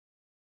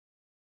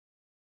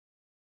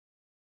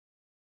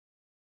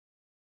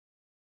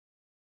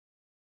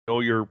know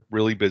you're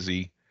really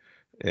busy,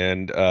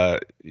 and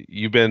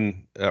you've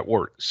been at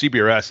work.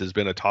 CBRS has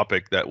been a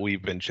topic that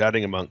we've been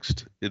chatting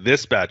amongst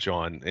this batch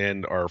on,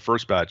 and our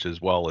first batch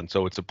as well. And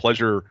so it's a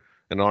pleasure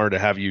and honor to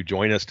have you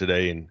join us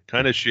today and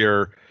kind of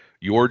share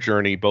your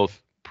journey,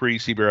 both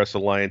pre-CBRS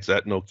Alliance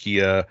at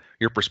Nokia,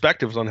 your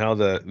perspectives on how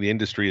the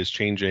industry is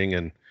changing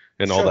and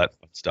all Sure. that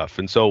stuff.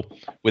 And so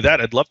with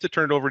that, I'd love to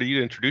turn it over to you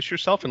to introduce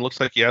yourself. And it looks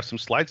like you have some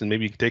slides, and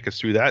maybe you can take us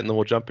through that, and then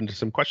we'll jump into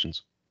some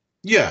questions.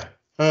 Yeah.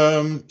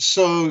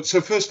 So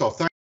first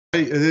off,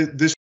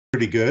 this is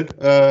pretty good,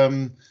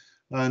 and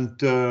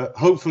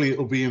hopefully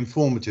it'll be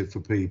informative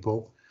for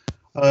people.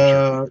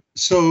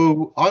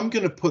 So I'm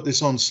going to put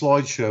this on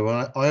slideshow,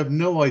 and I have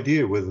no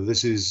idea whether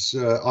this is.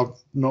 I've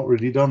not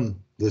really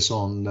done this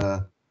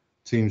on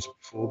Teams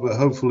before, but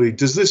hopefully,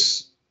 does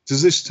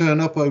this turn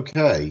up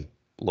okay?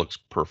 Looks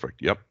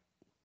perfect. Yep.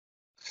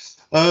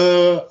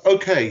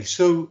 Okay.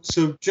 So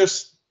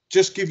just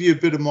give you a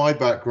bit of my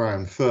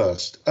background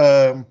first.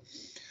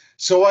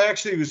 So I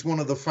actually was one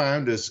of the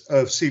founders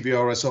of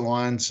CBRS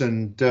Alliance,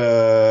 and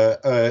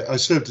I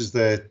served as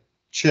their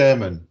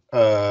chairman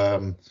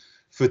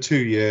for 2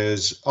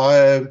 years.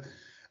 I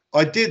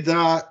did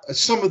that,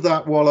 some of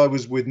that while I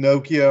was with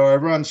Nokia. I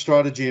ran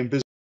strategy and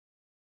business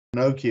for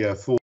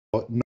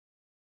Nokia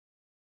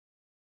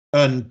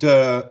and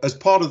as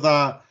part of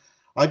that,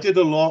 I did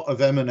a lot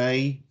of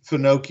M&A for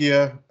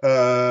Nokia.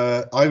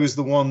 I was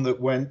the one that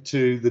went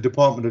to the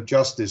Department of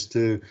Justice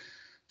to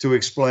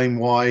explain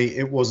why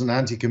it wasn't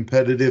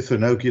anti-competitive for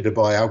Nokia to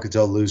buy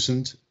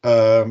Alcatel-Lucent.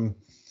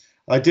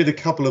 I did a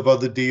couple of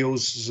other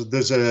deals.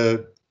 There's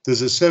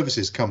a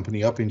services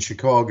company up in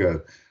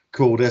Chicago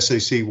called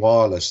SAC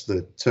Wireless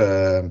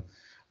that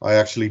I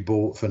actually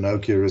bought for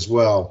Nokia as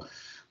well.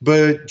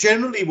 But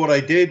generally what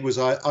I did was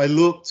I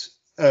looked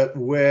at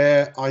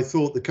where I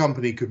thought the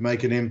company could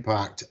make an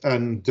impact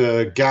and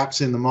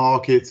gaps in the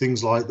market,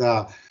 things like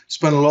that.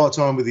 Spent a lot of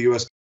time with the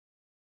US,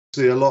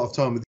 a lot of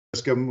time with the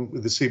US government,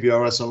 with the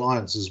CBRS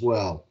Alliance as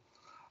well.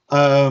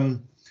 I'll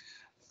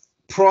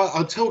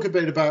talk a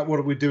bit about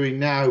what we're doing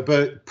now,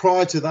 but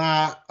prior to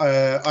that,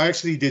 I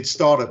actually did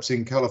startups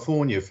in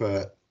California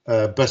for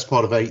best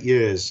part of 8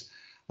 years.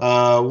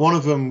 One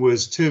of them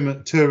was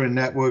Turin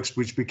Networks,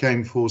 which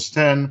became Force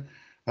 10,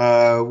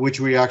 which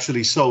we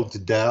actually sold to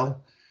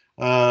Dell.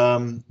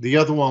 The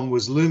other one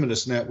was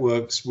Luminous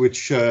Networks,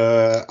 which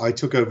I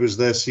took over as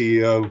their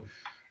CEO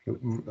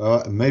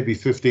maybe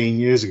 15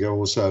 years ago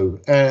or so.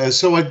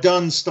 So I've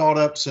done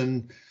startups,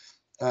 and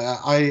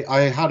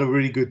I had a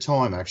really good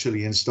time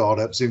actually in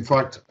startups. In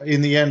fact,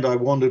 in the end, I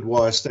wondered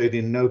why I stayed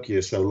in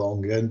Nokia so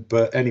long.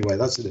 But anyway,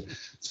 that's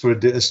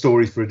a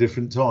story for a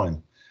different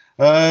time.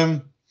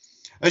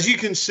 As you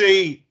can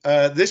see,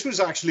 this was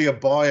actually a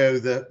bio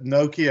that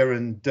Nokia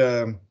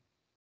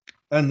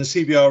and the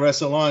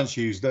CBRS Alliance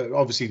used.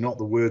 Obviously not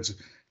the words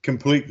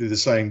completely the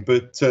same,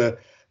 but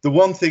the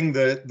one thing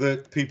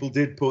that people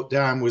did put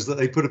down was that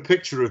they put a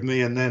picture of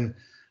me and then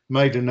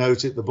made a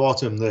note at the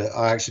bottom that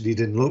I actually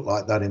didn't look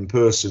like that in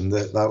person,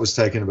 that was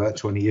taken about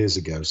 20 years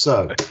ago.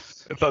 So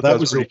I thought that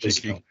was pretty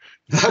cheeky.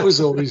 That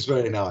was always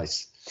very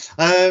nice.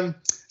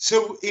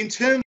 So in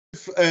terms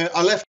of,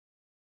 I left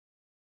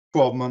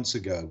 12 months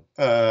ago.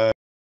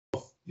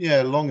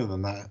 Yeah, longer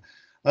than that.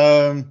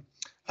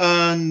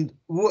 And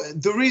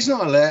the reason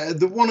I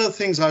left, one of the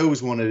things I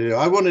always wanted to do,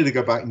 I wanted to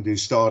go back and do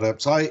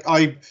startups.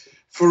 I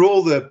for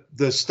all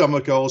the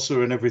stomach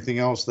ulcer and everything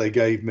else they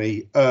gave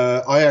me,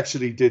 I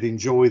actually did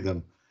enjoy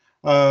them.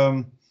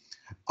 One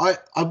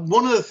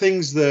of the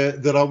things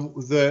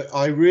that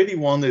I really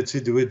wanted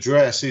to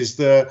address is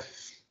that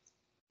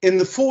in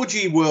the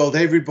 4G world,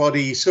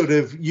 everybody sort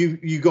of,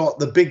 you got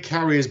the big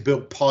carriers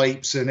built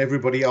pipes and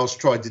everybody else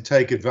tried to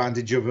take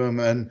advantage of them,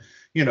 and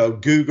you know,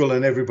 Google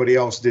and everybody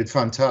else did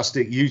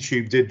fantastic.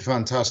 YouTube did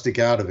fantastic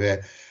out of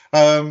it.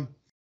 In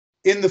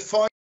the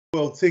 5G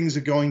world, things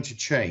are going to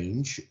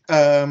change.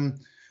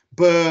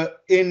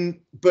 But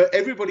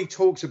everybody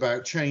talks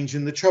about change,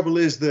 and the trouble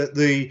is that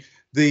the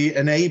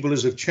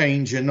enablers of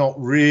change are not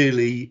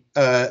really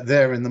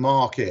there in the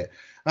market.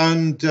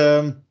 And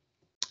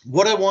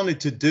what I wanted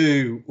to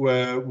do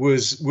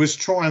was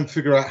try and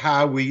figure out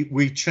how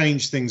we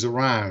change things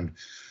around.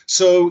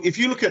 So if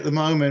you look at the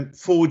moment,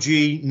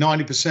 4G,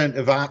 90%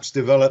 of apps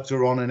developed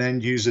are on an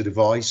end user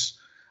device.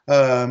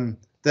 Or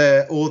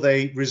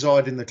they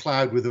reside in the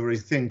cloud with a very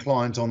thin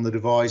client on the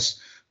device,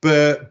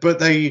 but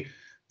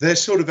they're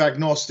sort of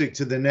agnostic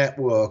to the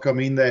network. I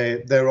mean,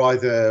 they're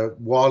either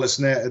wireless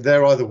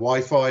they're either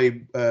Wi-Fi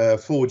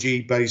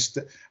 4G based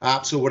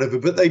apps or whatever,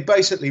 but they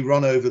basically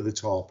run over the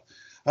top.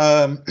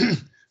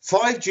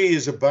 5G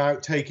is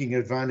about taking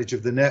advantage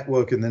of the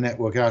network and the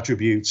network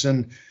attributes.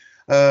 And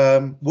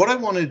what I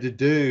wanted to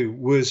do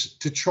was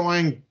to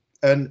try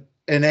and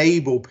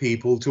enable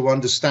people to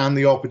understand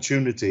the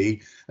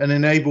opportunity and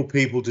enable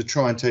people to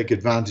try and take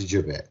advantage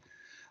of it.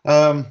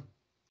 I'm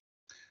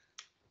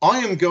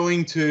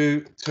going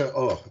to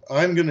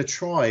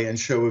try and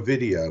show a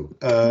video.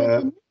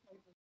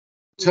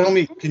 Tell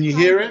me, can you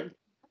hear it?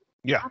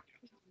 Yeah,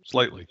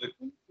 slightly.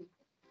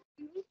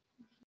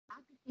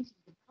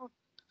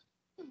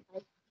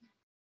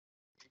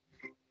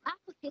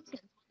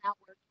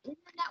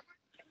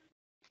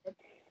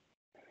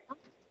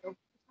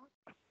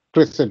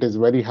 Chris, it is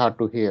very hard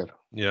to hear.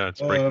 Yeah, it's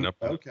breaking up.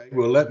 Okay,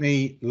 well, let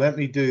me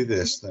do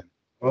this then.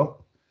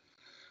 Well,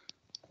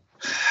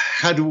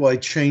 how do I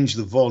change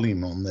the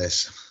volume on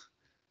this?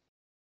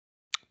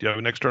 Do you have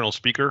an external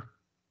speaker?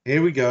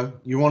 Here we go.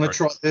 You want to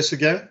try this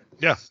again?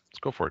 Yeah, let's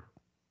go for it.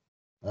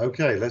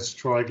 Okay, let's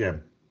try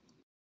again.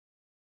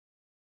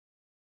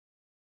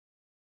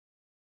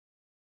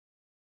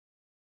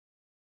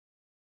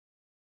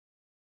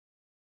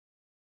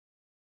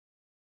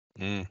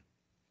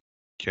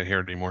 Can't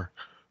hear it anymore.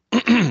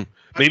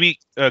 Maybe,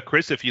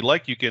 Chris, if you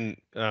like, you can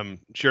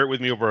share it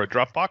with me over a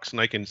Dropbox, and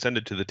I can send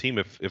it to the team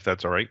if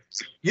that's all right.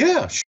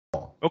 Yeah,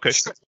 sure. Okay.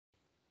 Sure.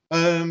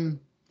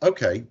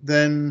 Okay,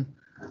 then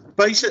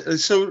basically,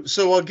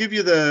 so I'll give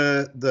you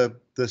the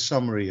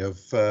summary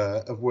of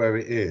where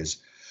it is.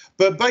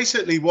 But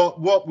basically,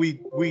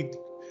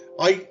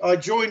 I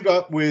joined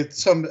up with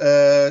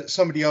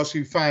somebody else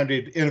who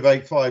founded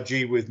Innovate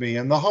 5G with me,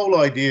 and the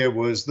whole idea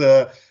was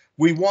that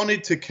we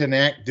wanted to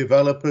connect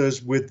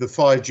developers with the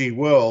 5G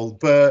world,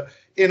 but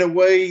in a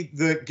way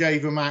that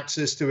gave them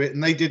access to it,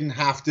 and they didn't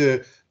have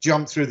to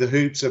jump through the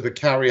hoops of a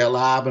carrier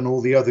lab and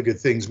all the other good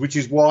things, which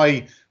is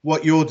why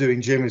what you're doing,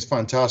 Jim, is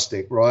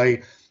fantastic,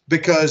 right?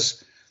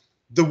 Because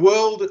the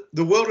world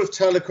of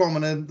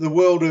telecom and the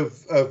world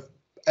of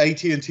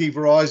AT&T,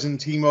 Verizon,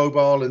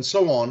 T-Mobile, and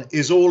so on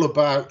is all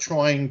about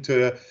trying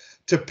to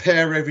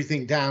pare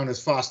everything down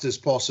as fast as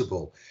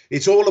possible.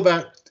 It's all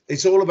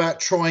about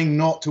trying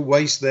not to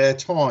waste their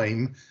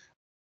time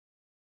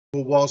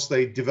whilst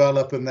they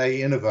develop and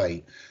they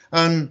innovate.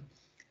 And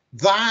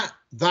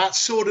that's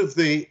sort of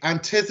the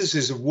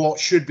antithesis of what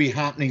should be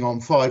happening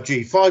on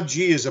 5G.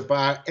 5G is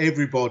about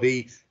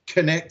everybody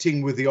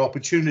connecting with the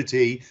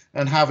opportunity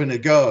and having a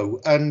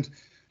go. And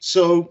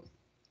so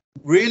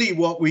really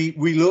what we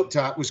looked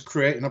at was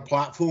creating a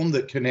platform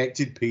that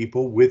connected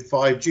people with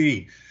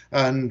 5G.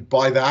 And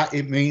by that,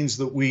 it means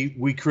that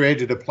we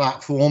created a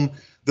platform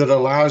that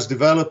allows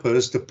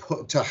developers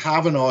to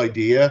have an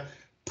idea,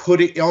 put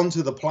it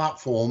onto the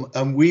platform,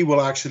 and we will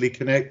actually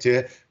connect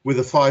it with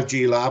a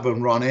 5G lab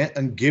and run it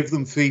and give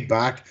them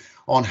feedback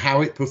on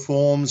how it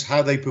performs,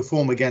 how they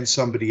perform against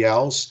somebody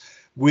else.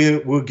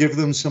 We'll give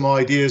them some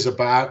ideas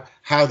about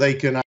how they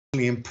can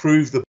actually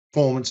improve the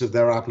performance of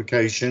their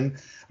application.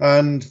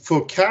 And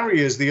for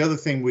carriers, the other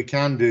thing we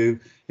can do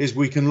is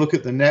we can look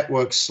at the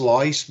network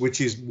slice, which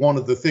is one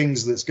of the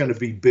things that's going to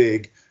be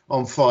big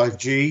on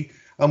 5G.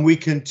 And we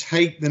can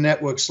take the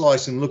network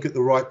slice and look at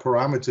the right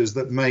parameters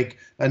that make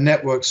a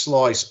network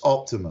slice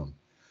optimum.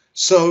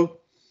 So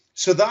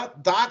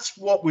that's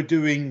what we're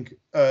doing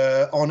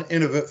on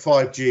Innovate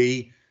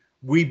 5G.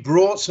 We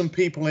brought some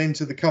people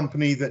into the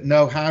company that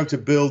know how to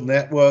build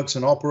networks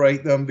and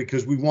operate them,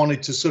 because we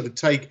wanted to sort of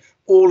take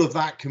all of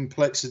that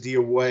complexity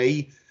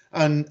away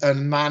and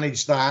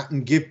manage that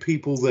and give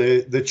people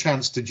the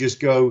chance to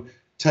just go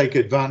take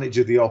advantage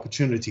of the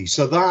opportunity.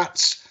 So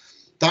that's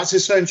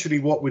essentially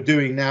what we're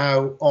doing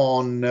now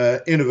on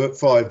Innovate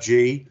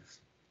 5G.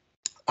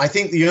 I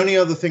think the only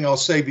other thing I'll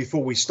say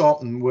before we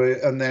stop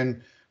and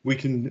then we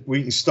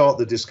can start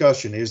the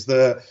discussion is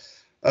that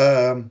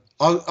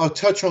I'll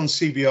touch on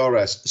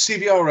CBRS.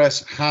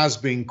 CBRS has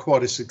been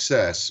quite a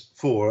success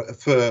for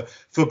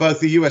both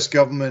the US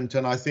government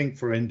and I think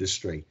for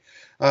industry.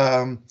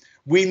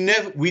 We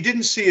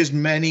didn't see as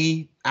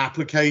many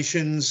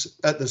applications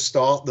at the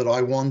start that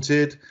I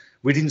wanted.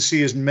 We didn't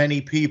see as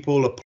many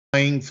people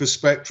applying for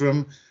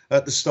Spectrum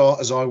at the start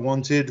as I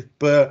wanted,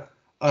 but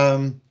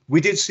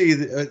we did see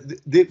that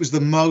it was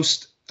the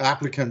most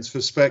applicants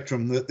for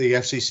Spectrum that the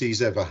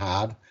FCC's ever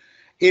had.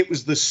 It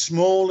was the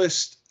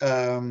smallest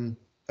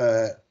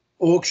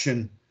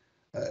auction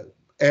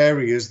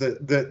areas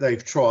that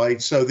they've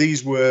tried. So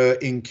these were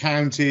in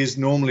counties,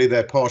 normally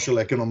they're partial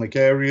economic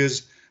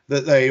areas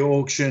that they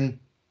auction.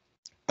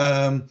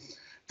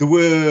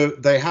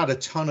 They had a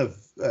ton of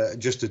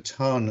just a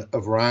ton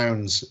of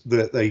rounds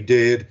that they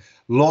did,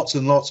 lots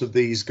and lots of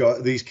these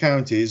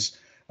counties.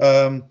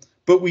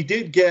 But we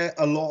did get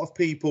a lot of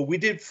people. We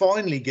did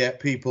finally get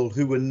people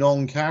who were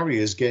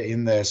non-carriers get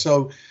in there.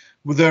 So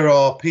there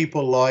are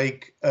people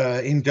like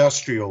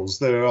industrials,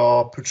 there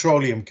are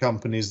petroleum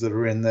companies that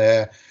are in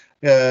there.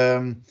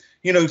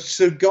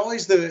 So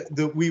guys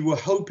that we were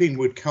hoping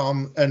would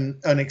come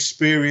and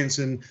experience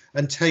and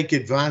take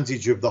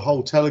advantage of the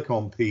whole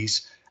telecom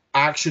piece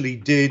actually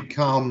did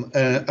come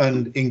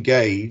and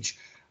engage.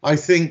 I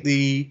think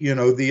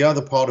the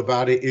other part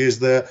about it is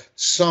that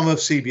some of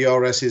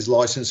CBRS's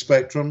licensed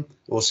spectrum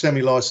or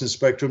semi-licensed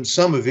spectrum,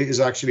 some of it is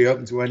actually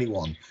open to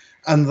anyone,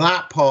 and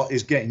that part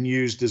is getting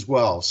used as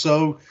well.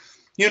 So,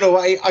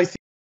 I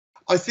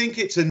think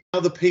it's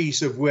another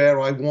piece of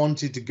where I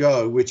wanted to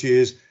go, which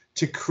is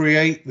to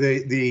create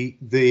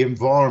the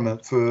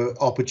environment for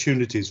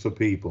opportunities for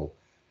people.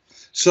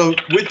 So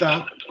with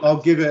that,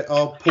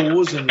 I'll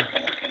pause and.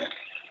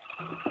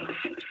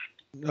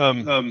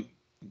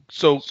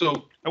 So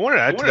I want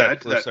to add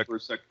to that for a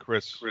sec,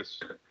 Chris.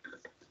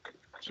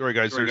 Sorry,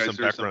 guys, there's some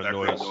background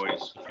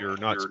noise. If you're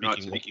not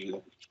speaking,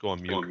 just go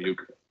on mute.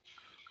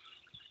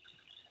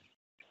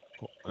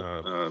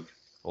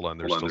 Hold on,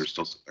 there's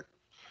still.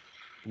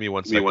 Give me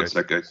one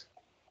sec, guys.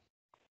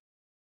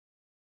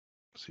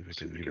 See if I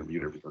can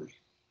mute everybody.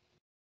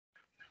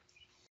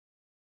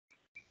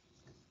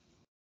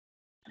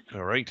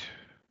 All right.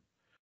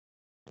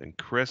 And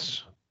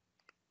Chris,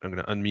 I'm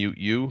going to unmute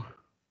you.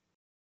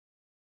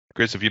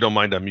 Chris, if you don't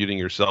mind unmuting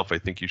yourself, I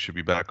think you should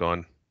be back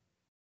on.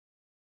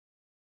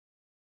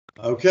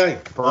 Okay.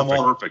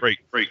 Perfect.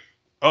 Great.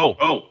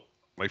 Oh,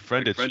 my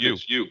friend, it's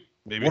you.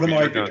 Maybe what am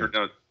I doing? Turn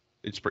down.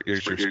 It's your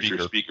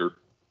speaker.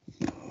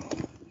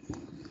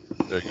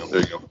 There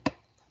you go.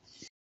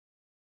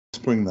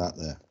 Let's bring that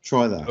there.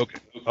 Try that. Okay.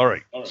 All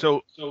right.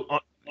 So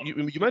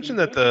you mentioned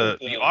that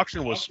the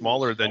auction was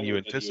smaller than you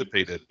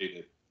anticipated.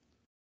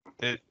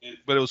 But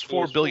it was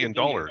 $4 billion.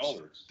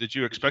 Did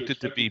you expect it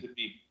to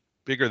be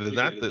bigger than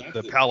that?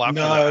 The PAL option?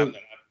 No,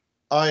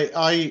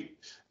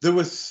 there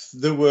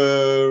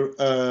were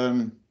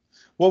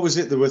what was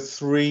it? There were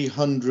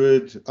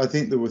 300. I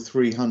think there were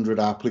 300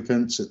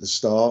 applicants at the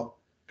start.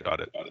 Got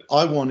it.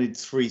 I wanted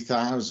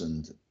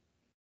 3,000.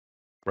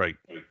 Right.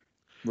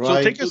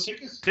 So take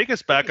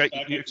us back.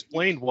 You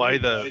explained why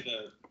the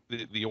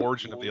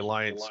origin of the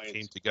alliance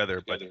came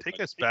together, but take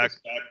us back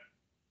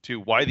to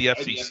why the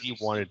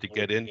FCC wanted to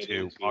get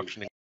into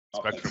auctioning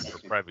spectrum for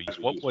private use.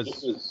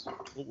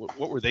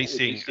 What were they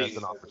seeing as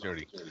an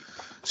opportunity?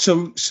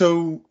 So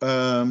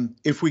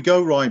if we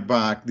go right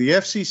back, the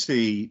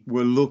FCC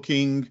were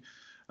looking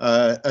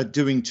at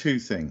doing two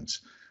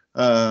things.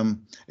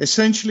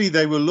 Essentially,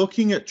 they were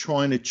looking at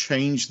trying to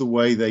change the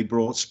way they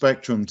brought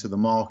spectrum to the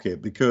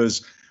market,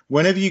 because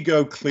whenever you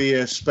go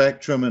clear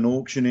spectrum and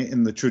auction it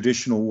in the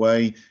traditional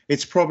way,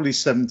 it's probably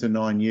 7 to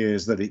 9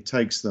 years that it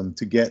takes them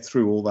to get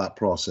through all that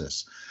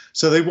process.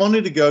 So they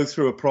wanted to go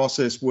through a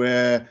process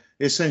where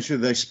essentially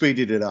they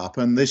speeded it up,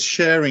 and this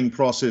sharing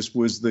process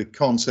was the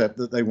concept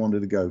that they wanted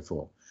to go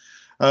for.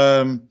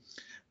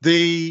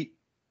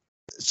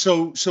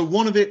 So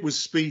one of it was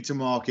speed to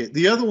market.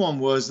 The other one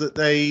was that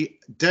they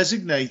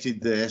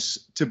designated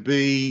this to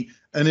be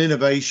an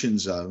innovation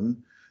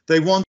zone. They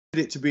wanted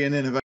it to be an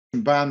innovation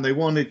band. They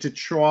wanted to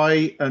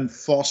try and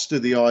foster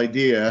the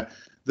idea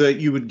that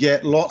you would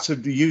get lots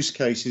of the use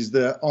cases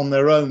that on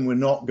their own were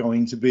not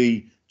going to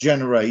be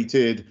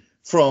generated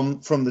from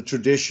the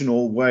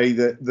traditional way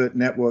that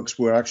networks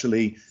were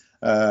actually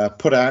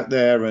put out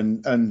there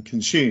and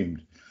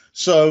consumed.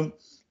 So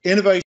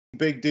innovation,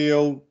 big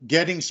deal.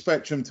 Getting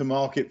spectrum to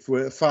market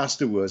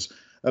faster was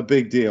a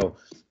big deal.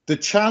 The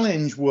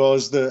challenge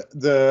was that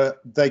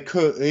they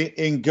could,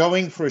 in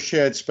going for a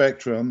shared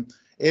spectrum,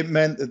 it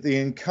meant that the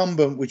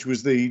incumbent, which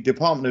was the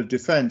Department of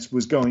Defense,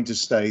 was going to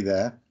stay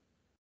there.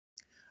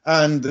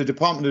 And the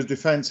Department of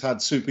Defense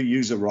had super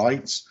user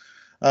rights.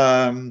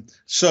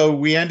 So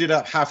we ended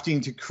up having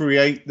to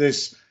create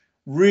this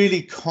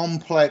really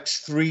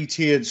complex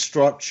three-tiered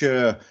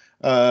structure,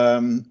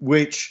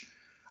 which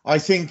I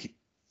think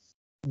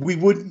we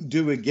wouldn't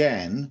do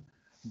again.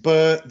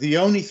 But the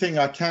only thing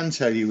I can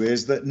tell you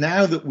is that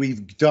now that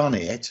we've done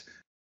it,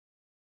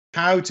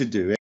 how to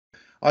do it,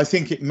 I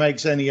think it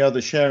makes any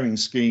other sharing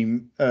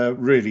scheme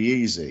really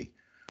easy.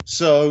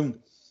 So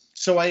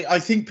I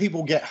think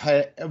people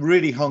get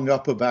really hung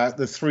up about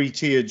the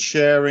three-tiered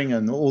sharing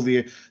and all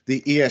the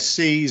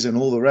ESCs and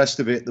all the rest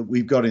of it that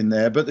we've got in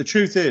there. But the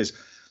truth is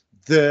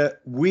that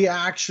we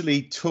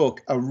actually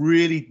took a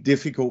really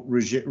difficult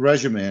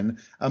regimen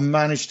and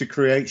managed to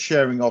create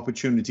sharing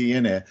opportunity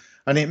in it.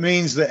 And it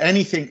means that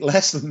anything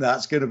less than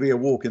that's going to be a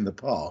walk in the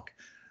park.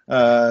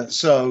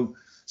 So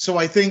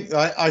I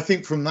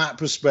think from that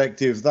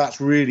perspective,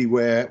 that's really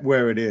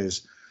where it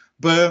is.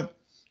 But,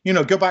 you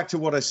know, go back to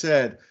what I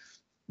said.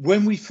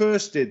 When we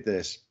first did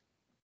this,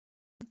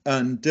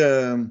 and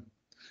there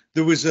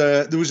was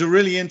a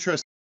really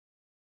interesting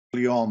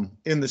early on,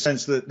 in the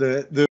sense that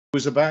there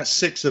was about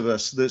 6 of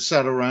us that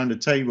sat around a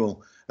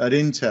table at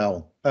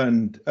Intel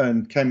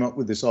and came up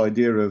with this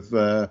idea of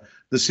the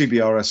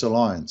CBRS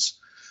Alliance.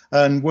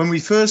 And when we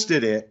first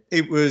did it,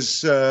 it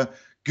was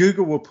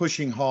Google were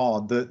pushing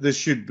hard that this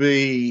should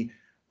be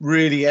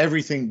really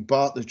everything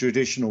but the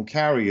traditional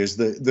carriers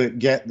that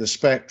get the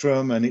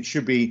spectrum, and it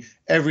should be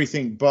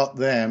everything but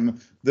them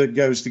that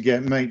goes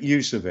to make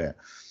use of it.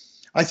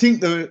 I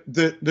think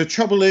the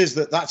trouble is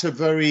that's a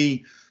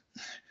very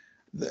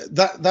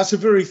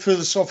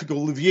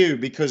philosophical view,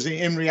 because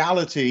in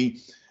reality,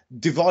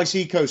 device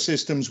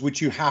ecosystems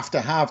which you have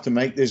to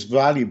make this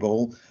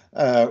valuable,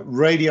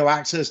 radio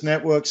access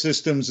network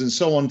systems and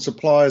so on,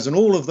 suppliers and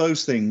all of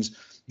those things,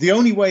 the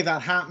only way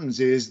that happens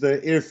is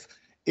that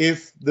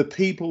if the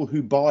people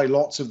who buy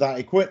lots of that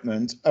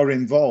equipment are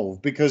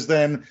involved, because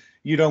then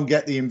you don't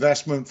get the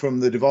investment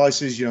from the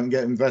devices, you don't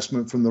get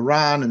investment from the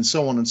RAN, and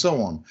so on and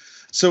so on.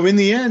 So in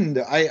the end,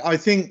 I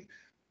think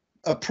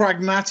a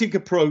pragmatic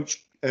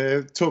approach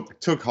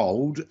took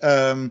hold.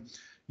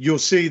 You'll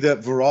see that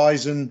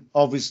Verizon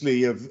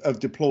obviously have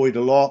deployed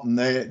a lot, and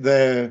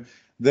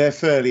they're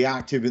fairly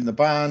active in the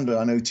band.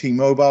 I know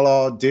T-Mobile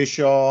are, Dish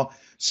are.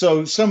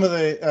 So some of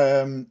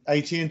the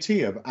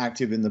AT&T are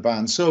active in the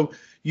band. So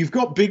you've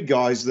got big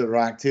guys that are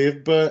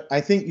active, but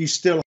I think you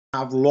still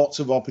have lots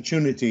of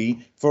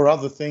opportunity for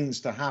other things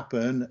to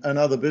happen and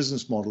other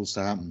business models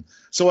to happen.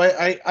 So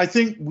I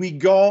think we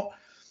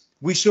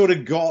sort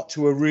of got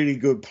to a really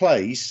good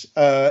place.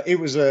 It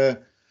was a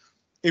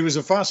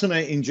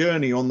fascinating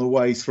journey on the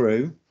way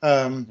through.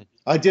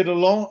 I did a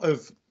lot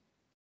of.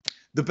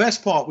 The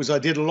best part was I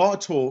did a lot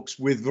of talks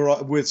with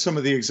some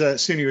of the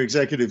senior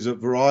executives at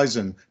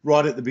Verizon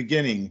right at the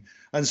beginning,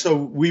 and so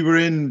we were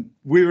in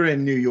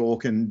New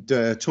York and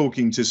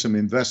talking to some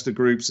investor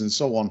groups and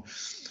so on.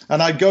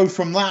 And I'd go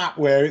from that,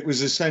 where it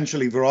was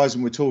essentially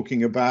Verizon were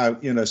talking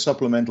about,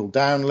 supplemental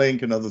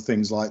downlink and other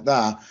things like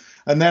that.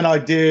 And then I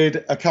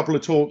did a couple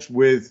of talks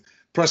with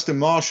Preston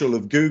Marshall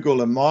of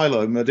Google and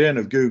Milo Medin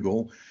of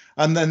Google.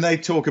 And then they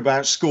talk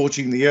about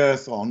scorching the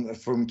earth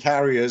from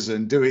carriers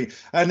and you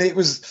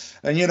were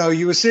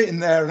sitting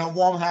there, and on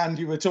one hand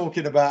you were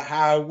talking about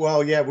how,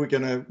 well, yeah, we're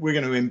gonna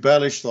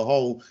embellish the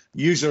whole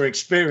user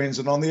experience,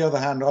 and on the other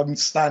hand, I'm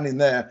standing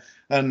there,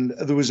 and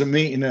there was a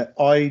meeting at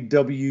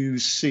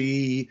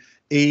IWCE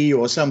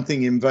or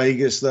something in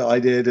Vegas that I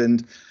did,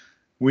 and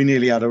we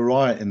nearly had a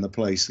riot in the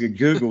place.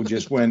 Google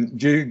just went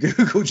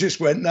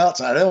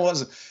nuts.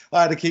 I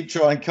had to keep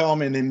trying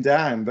calming him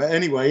down. But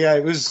anyway, yeah,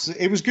 it was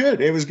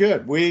good. It was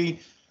good. We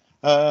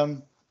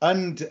and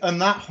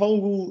that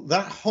whole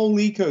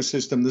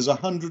ecosystem. There's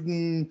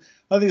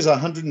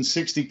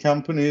 160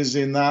 companies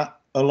in that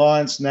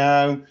alliance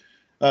now.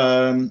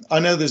 I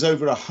know there's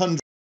over 100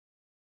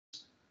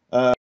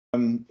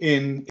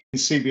 in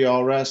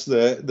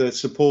CBRS that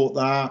support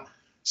that.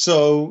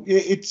 So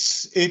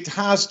it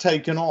has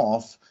taken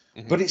off,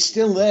 but it's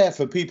still there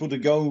for people to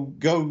go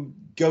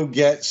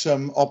get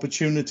some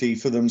opportunity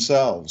for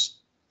themselves.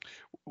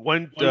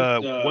 One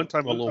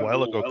time a little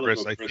while ago,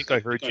 Chris, I think I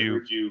heard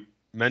you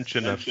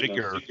mention a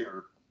figure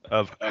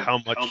of how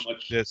much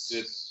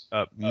this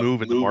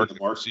move in the market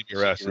for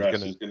CBRS is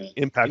going to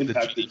impact the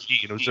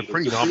GDP, and it was a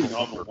pretty nominal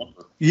number.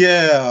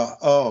 Yeah.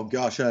 Oh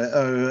gosh.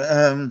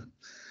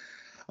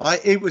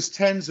 It was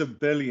tens of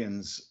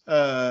billions.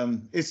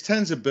 It's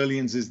tens of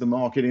billions is the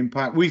market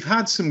impact. We've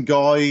had some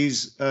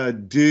guys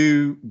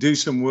do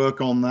some work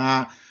on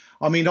that.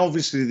 I mean,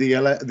 obviously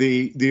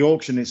the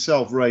auction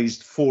itself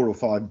raised 4 or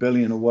 5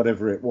 billion or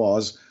whatever it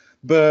was,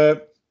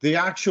 but the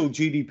actual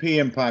GDP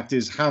impact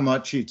is how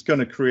much it's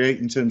going to create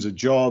in terms of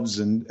jobs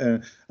and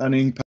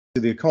impact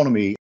to the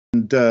economy.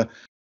 And the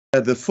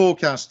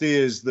forecast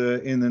is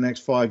that in the next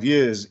 5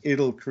 years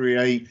it'll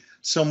create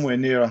somewhere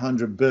near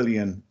 100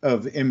 billion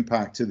of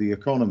impact to the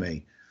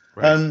economy.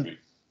 Right.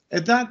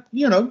 And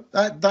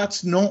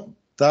that's not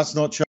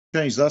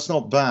changed. That's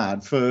not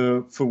bad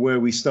for where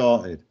we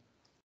started.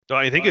 So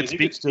I think it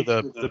speaks to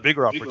the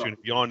bigger opportunity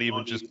beyond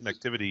even just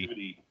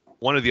connectivity.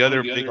 One of the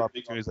other big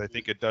opportunities I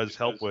think it does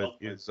help with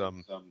is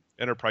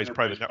enterprise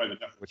private network,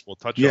 which we'll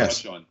touch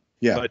on.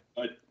 Yeah.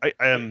 But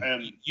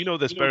I you know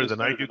this better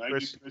than I do,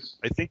 Chris.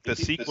 I think the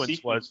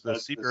sequence was the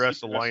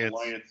CBRS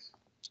Alliance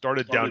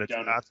started down its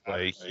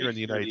pathway here in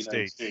the United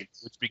States,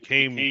 which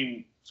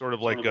became sort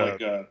of like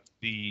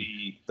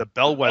the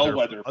bellwether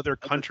for other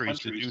countries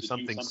to do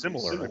something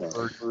similar.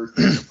 I've heard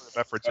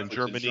efforts in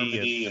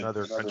Germany and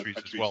other countries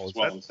as well. Is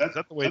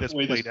that the way this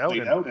played out?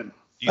 And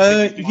do you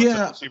think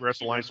the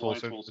CBRS Alliance will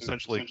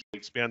essentially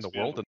expand the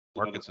world and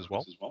markets as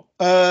well?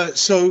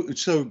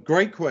 So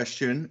great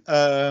question.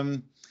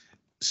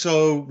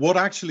 So what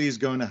actually is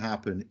going to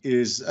happen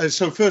is,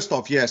 so first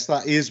off, yes,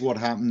 that is what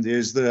happened.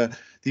 Is the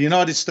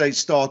United States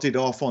started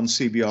off on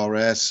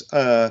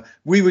CBRS.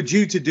 We were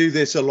due to do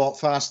this a lot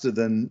faster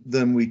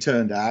than we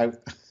turned out.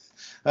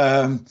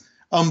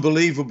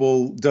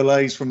 Unbelievable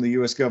delays from the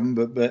US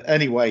government, but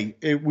anyway,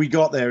 we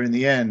got there in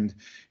the end.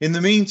 In the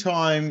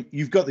meantime,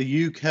 you've got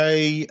the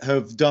UK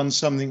have done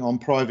something on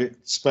private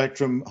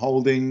spectrum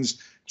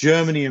holdings.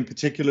 Germany in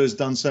particular has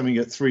done something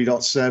at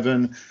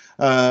 3.7.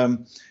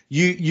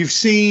 You've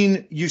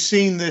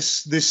seen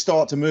this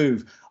start to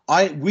move.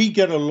 We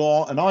get a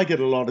lot, and I get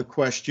a lot of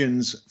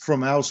questions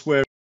from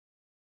elsewhere.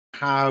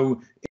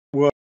 How it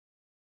works?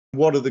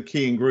 What are the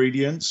key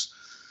ingredients?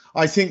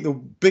 I think the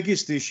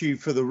biggest issue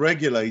for the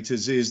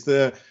regulators is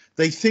that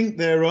they think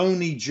their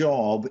only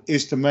job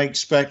is to make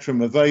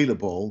spectrum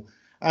available,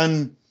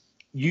 and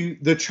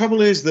the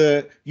trouble is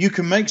that you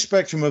can make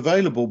spectrum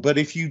available, but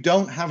if you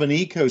don't have an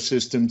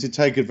ecosystem to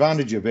take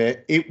advantage of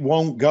it, it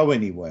won't go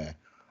anywhere.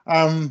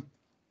 And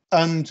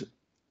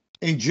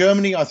in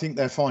Germany, I think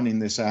they're finding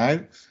this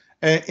out.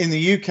 In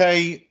the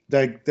UK,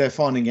 they're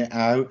finding it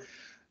out.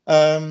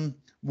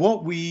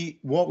 What we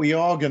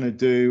are going to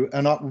do,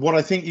 and what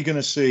I think you're going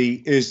to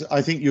see is,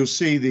 I think you'll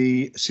see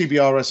the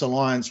CBRS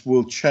Alliance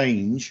will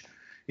change.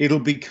 It'll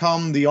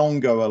become the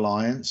Ongo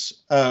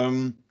Alliance.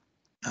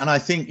 And I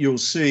think you'll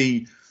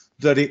see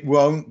that it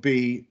won't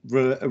be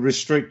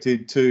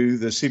restricted to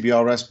the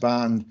CBRS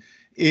band.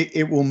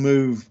 It will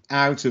move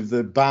out of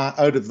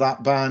that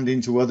band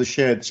into other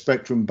shared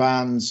spectrum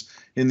bands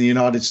in the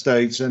United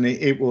States, and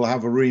it will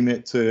have a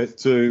remit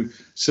to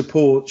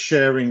support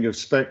sharing of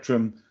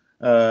spectrum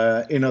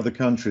in other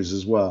countries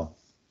as well.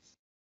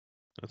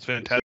 That's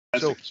fantastic.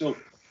 So,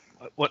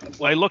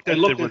 what I looked at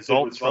the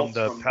results from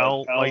the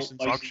PAL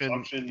license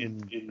auction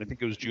in, I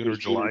think it was June or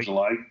July.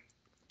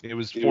 It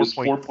was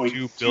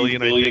 4.2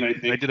 billion, I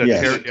think. I did a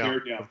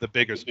teardown of the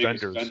biggest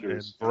vendors, and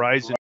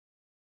Verizon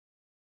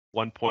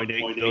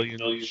 1.8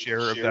 billion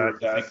share of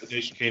that. I think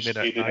Dish came in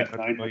at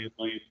 900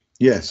 million.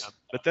 Yes.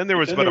 But then there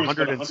was about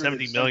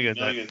 170 million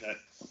that,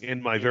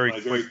 in my very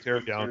quick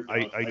teardown,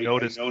 I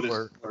noticed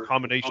were a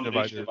combination of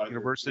either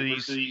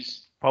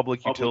universities,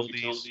 public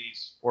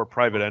utilities, or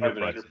private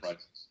enterprises.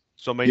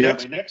 So my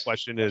next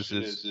question is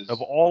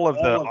of all of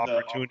the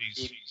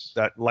opportunities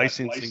that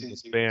licensing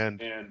this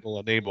band will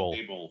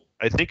enable,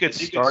 I think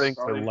it's starting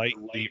to light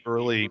the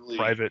early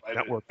private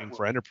networking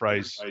for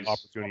enterprise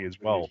opportunity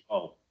as well.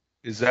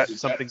 Is that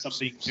something you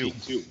see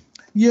too?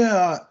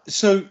 Yeah.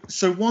 So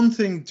one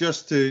thing,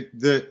 just to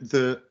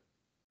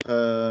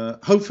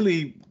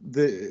hopefully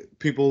the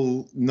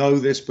people know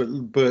this, but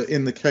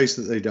in the case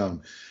that they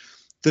don't,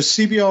 the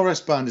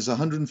CBRS band is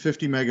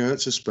 150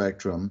 megahertz of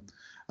spectrum.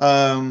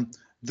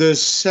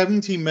 There's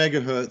 70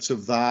 megahertz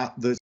of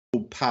that's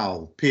called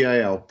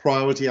PAL,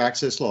 Priority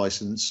Access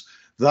License.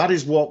 That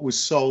is what was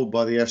sold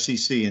by the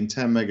FCC in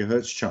 10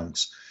 megahertz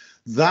chunks.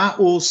 That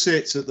all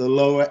sits at the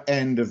lower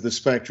end of the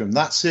spectrum.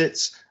 That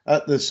sits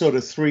at the sort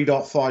of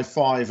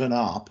 3.55 and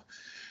up.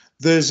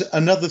 There's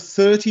another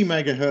 30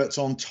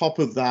 megahertz on top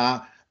of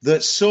that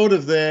that's sort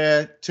of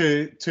there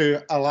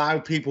to allow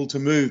people to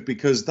move,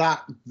 because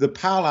the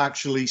PAL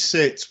actually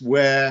sits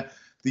where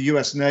the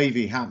US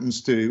Navy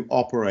happens to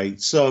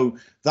operate. So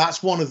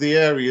that's one of the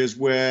areas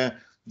where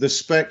the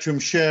spectrum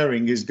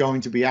sharing is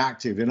going to be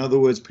active. In other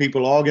words,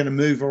 people are going to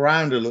move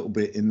around a little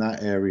bit in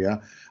that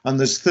area. And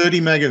there's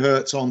 30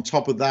 megahertz on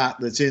top of that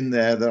that's in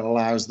there that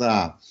allows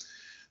that.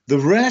 The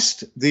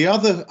rest, the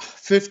other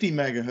 50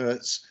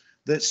 megahertz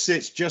that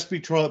sits just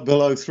below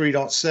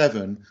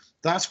 3.7,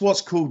 that's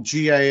what's called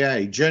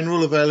GAA,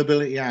 General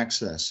Availability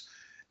Access.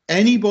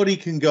 Anybody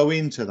can go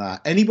into that.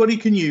 Anybody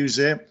can use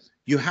it.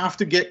 You have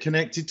to get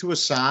connected to a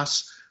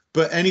SAS,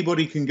 but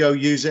anybody can go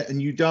use it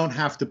and you don't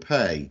have to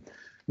pay.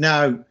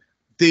 Now,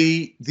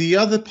 the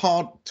other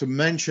part to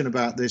mention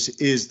about this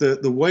is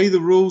that the way the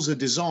rules are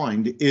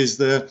designed is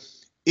that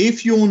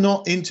if you're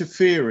not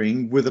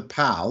interfering with a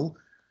PAL,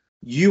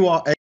 you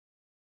are a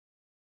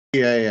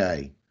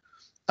GAA.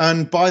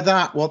 And by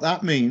that, what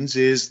that means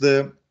is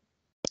that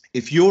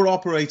if you're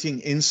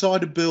operating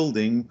inside a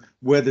building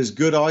where there's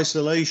good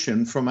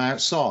isolation from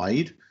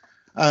outside,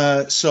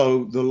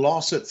 so the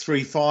loss at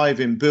 3.5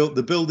 in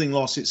the building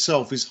loss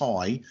itself is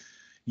high,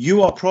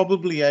 you are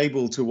probably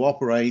able to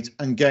operate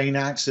and gain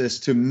access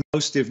to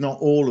most, if not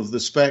all, of the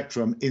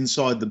spectrum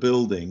inside the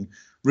building,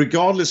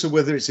 regardless of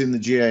whether it's in the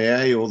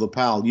GAA or the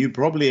PAL. You're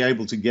probably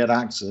able to get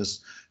access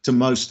to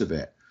most of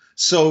it.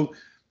 So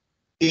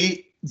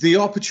the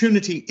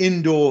opportunity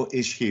indoor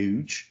is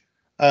huge.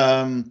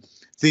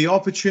 The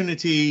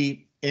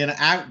opportunity in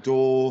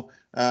outdoor,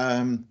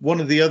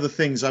 one of the other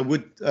things I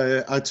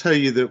tell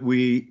you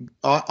that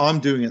I'm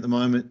doing at the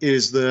moment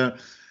is that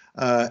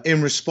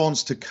in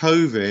response to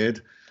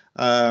COVID,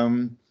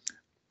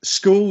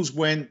 schools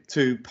went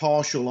to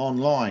partial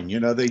online. You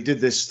know, they did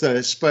this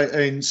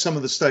in some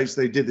of the states.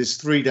 They did this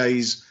 3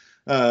 days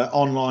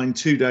online,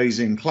 2 days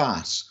in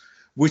class,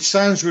 which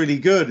sounds really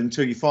good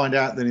until you find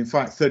out that in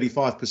fact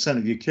 35%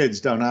 of your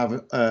kids don't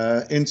have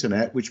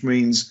internet, which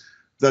means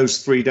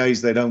those 3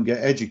 days they don't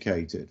get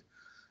educated.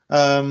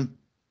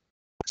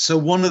 So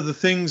one of the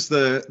things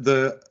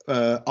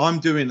that I'm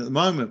doing at the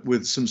moment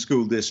with some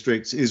school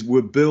districts is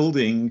we're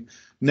building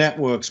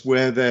networks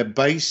where they're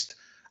based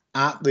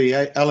at the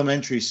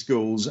elementary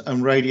schools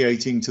and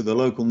radiating to the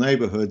local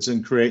neighborhoods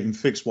and creating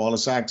fixed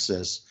wireless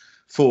access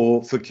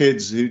for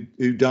kids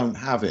who don't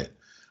have it.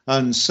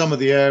 And some of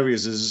the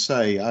areas, as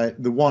I say,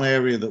 the one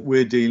area that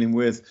we're dealing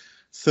with,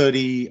 I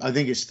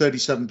think it's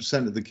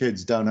 37% of the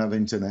kids don't have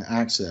internet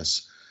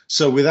access.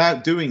 So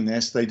without doing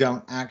this, they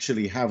don't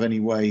actually have any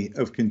way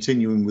of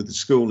continuing with the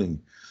schooling.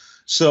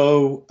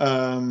 So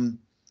I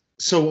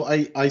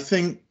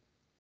think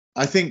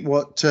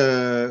what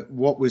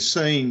we're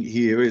saying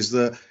here is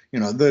that, you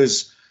know,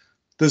 there's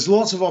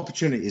lots of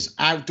opportunities,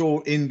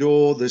 outdoor,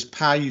 indoor. There's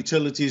power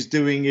utilities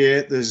doing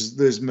it.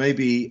 There's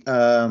maybe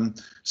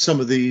some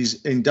of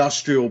these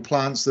industrial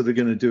plants that are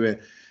going to do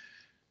it.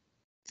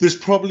 There's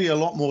probably a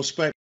lot more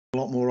spec, a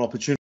lot more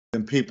opportunity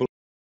than people.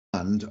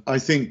 And I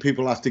think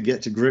people have to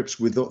get to grips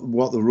with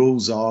what the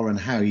rules are and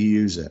how you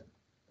use it.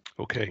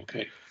 Okay.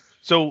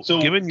 So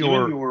given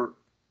your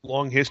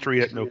long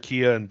history at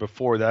Nokia and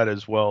before that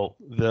as well,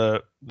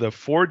 the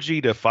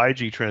 4G to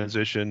 5G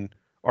transition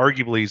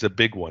arguably is a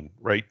big one,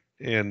 right?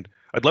 And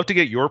I'd love to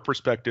get your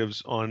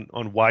perspectives on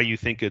why you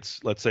think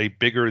it's, let's say,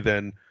 bigger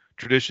than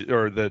tradition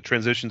or the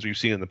transitions we've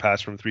seen in the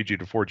past from 3G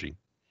to 4G,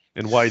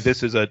 and why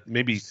this is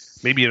maybe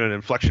an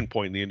inflection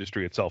point in the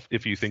industry itself,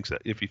 if you think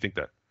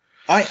that.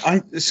 I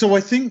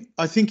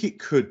think it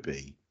could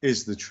be,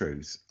 is the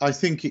truth. I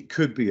think it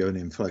could be an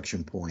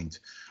inflection point.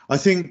 I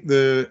think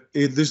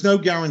there's no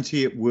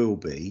guarantee it will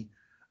be.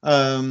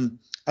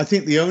 I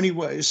think the only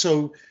way,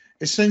 so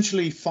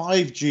essentially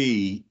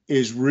 5G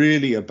is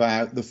really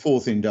about the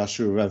fourth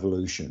industrial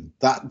revolution.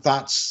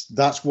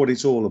 That's what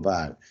it's all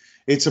about.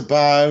 It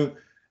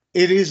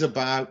is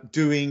about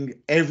doing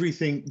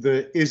everything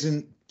that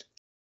isn't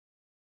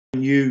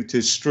you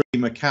to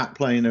stream a cat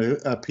playing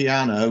a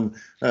piano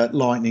at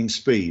lightning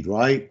speed,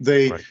 right?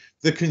 Right.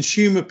 The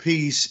consumer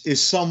piece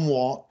is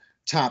somewhat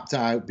tapped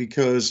out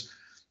because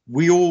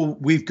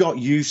we've got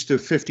used to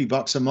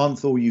 $50 a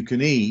month all you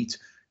can eat.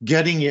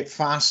 Getting it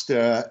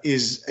faster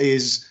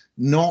is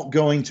not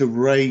going to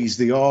raise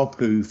the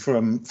ARPU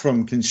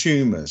from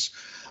consumers.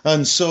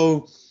 And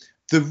so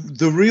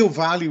the real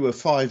value of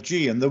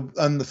 5G and the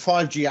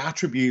 5G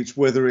attributes,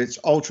 whether it's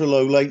ultra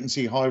low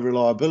latency, high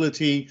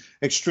reliability,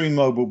 extreme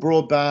mobile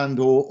broadband,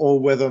 or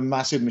whether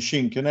massive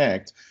machine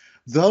connect,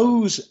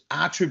 those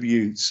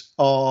attributes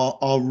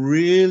are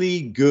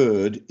really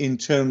good in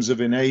terms of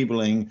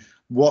enabling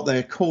what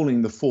they're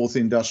calling the fourth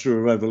industrial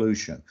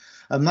revolution.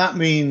 And that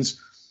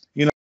means,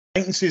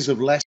 latencies of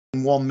less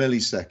than 1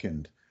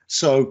 millisecond.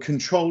 So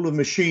control of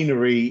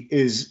machinery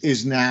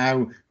is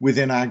now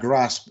within our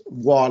grasp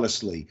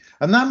wirelessly.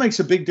 And that makes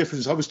a big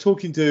difference. I was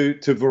talking to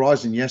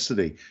Verizon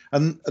yesterday,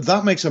 and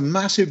that makes a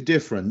massive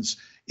difference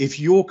if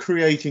you're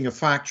creating a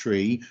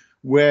factory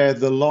where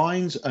the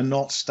lines are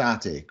not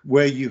static,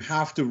 where you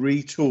have to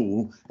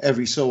retool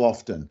every so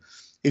often.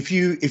 If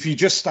you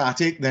just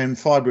static, then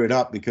fiber it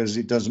up because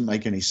it doesn't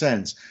make any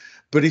sense.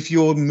 But if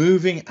you're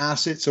moving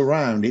assets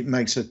around, it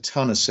makes a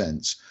ton of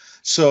sense.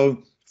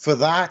 So for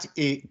that,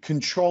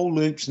 control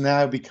loops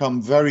now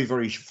become very,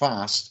 very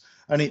fast,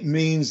 and it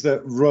means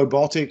that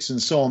robotics and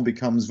so on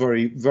becomes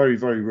very, very,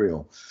 very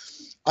real.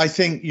 I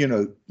think,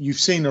 you've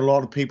seen a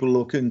lot of people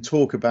look and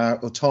talk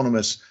about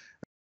autonomous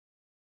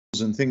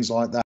and things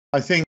like that.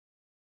 I think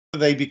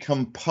whether they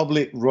become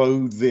public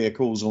road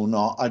vehicles or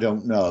not, I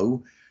don't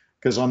know,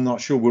 because I'm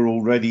not sure we're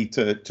all ready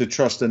to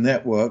trust a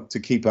network to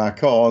keep our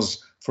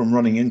cars from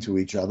running into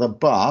each other.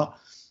 But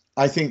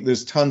I think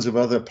there's tons of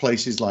other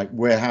places like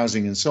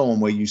warehousing and so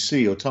on where you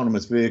see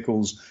autonomous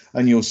vehicles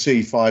and you'll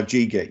see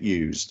 5G get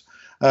used.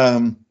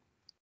 I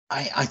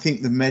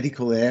think the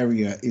medical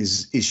area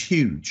is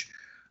huge.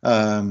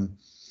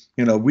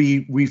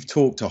 We've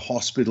talked to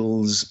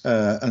hospitals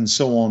and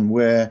so on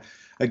where,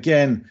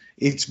 again,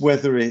 it's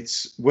whether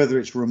it's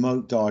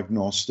remote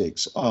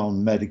diagnostics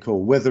on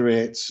medical, whether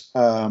it's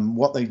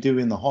what they do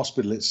in the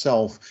hospital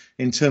itself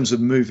in terms of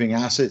moving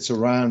assets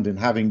around and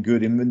having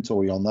good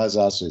inventory on those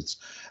assets,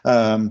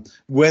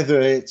 whether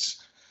it's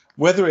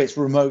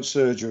remote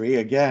surgery.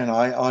 Again,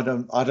 I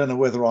don't know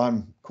whether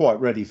I'm quite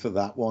ready for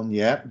that one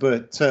yet,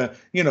 but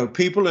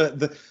people are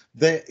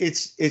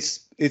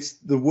it's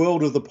the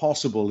world of the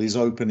possible is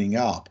opening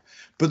up.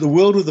 But the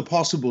world of the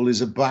possible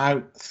is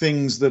about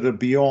things that are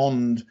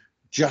beyond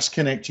just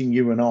connecting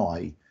you and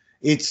I.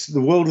 It's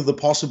the world of the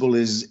possible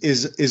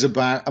is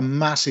about a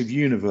massive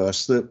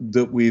universe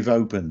that we've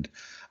opened.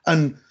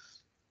 And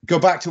go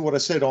back to what I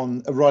said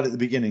right at the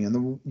beginning.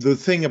 And the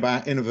thing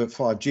about Innovate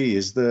 5G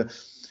is the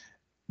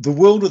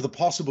world of the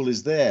possible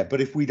is there.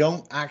 But if we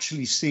don't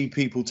actually see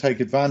people take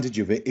advantage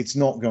of it, it's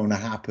not going to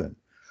happen.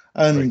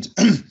 And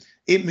right.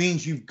 It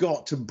means you've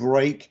got to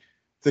break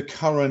the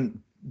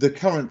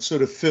current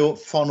sort of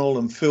funnel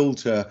and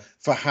filter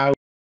for how it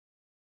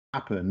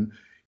happen.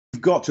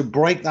 You've got to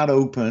break that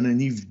open,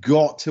 and you've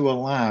got to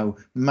allow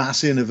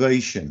mass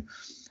innovation.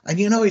 And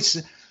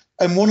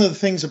and one of the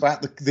things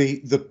about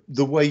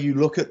the way you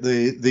look at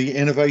the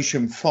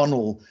innovation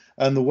funnel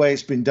and the way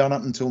it's been done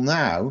up until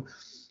now,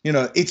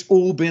 it's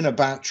all been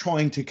about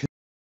trying to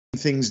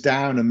things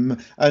down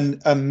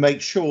and make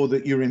sure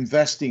that you're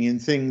investing in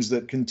things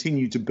that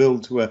continue to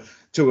build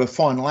to a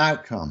final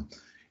outcome.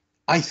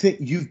 I think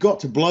you've got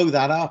to blow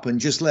that up and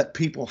just let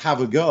people have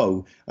a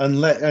go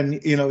and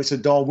it's a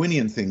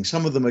Darwinian thing.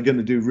 Some of them are going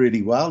to do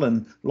really well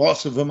and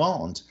lots of them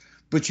aren't.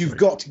 But you've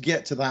got to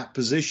get to that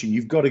position.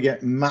 You've got to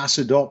get mass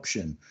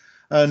adoption.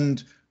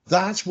 And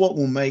that's what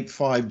will make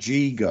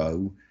 5G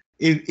go.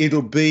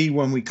 It'll be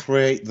when we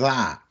create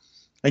that.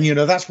 And,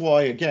 that's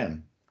why,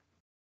 again,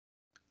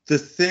 the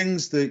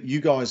things that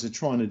you guys are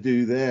trying to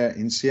do there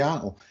in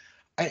Seattle,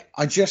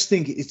 I just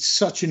think it's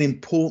such an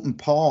important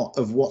part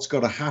of what's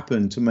got to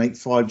happen to make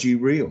 5G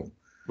real.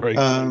 Right.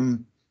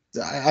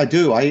 I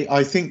do.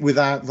 I think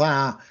without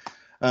that,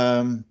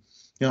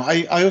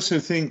 I also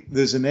think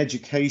there's an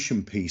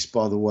education piece,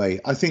 by the way.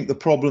 I think the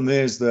problem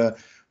is that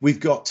we've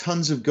got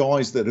tons of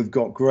guys that have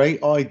got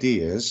great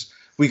ideas.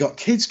 We got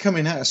kids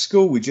coming out of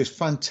school with just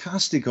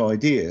fantastic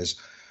ideas,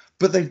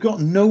 but they've got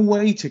no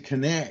way to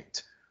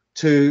connect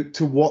to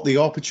what the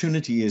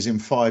opportunity is in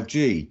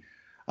 5G.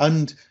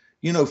 And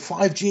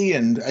 5G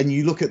and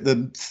you look at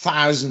the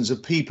thousands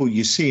of people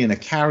you see in a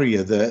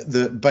carrier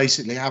that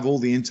basically have all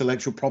the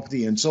intellectual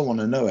property and so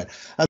on and know it.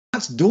 And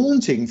that's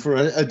daunting for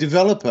a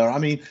developer. I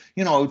mean,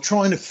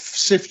 trying to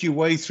sift your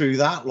way through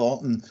that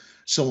lot and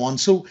so on.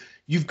 So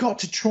you've got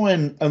to try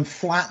and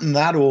flatten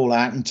that all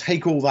out and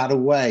take all that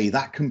away,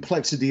 that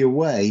complexity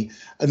away,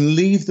 and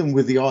leave them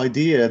with the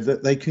idea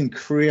that they can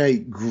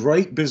create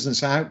great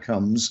business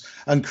outcomes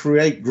and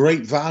create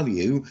great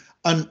value,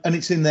 and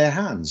it's in their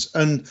hands.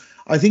 And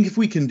I think if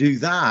we can do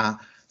that,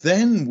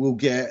 then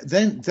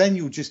then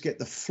you'll just get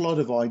the flood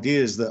of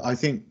ideas that I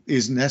think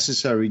is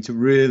necessary to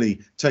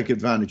really take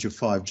advantage of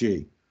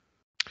 5G.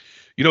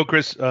 You know,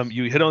 Chris,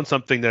 you hit on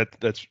something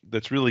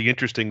that's really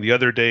interesting. The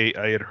other day,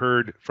 I had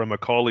heard from a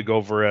colleague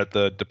over at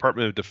the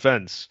Department of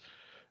Defense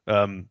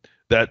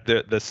that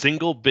the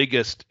single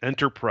biggest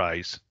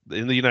enterprise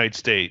in the United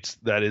States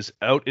that is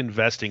out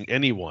investing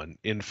anyone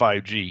in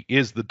 5G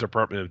is the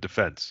Department of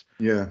Defense.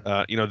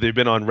 Yeah. You know, they've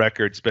been on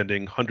record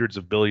spending hundreds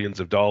of billions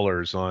of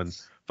dollars on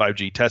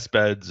 5G test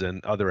beds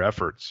and other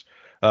efforts.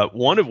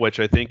 One of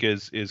which I think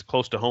is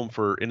close to home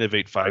for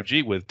Innovate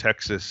 5G with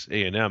Texas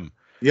A&M.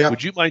 Yeah.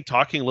 Would you mind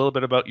talking a little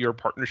bit about your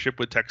partnership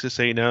with Texas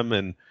A&M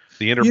and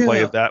the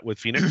interplay of that with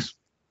Phoenix?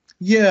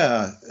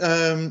 Yeah.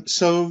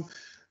 So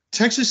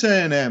Texas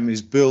A&M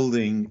is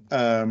building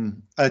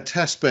a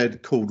test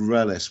bed called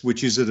RELIS,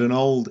 which is at an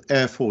old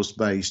Air Force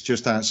base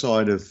just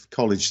outside of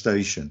College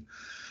Station.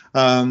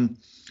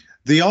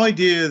 The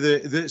idea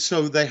that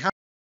so they have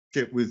a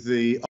partnership with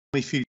the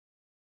Army Future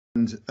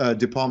and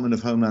Department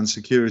of Homeland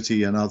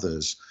Security and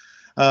others.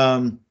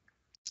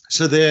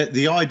 So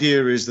the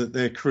idea is that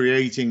they're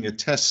creating a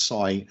test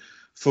site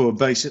for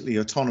basically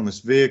autonomous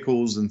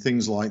vehicles and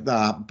things like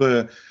that.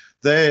 But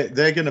they're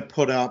going to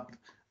put up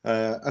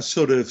a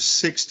sort of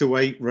 6 to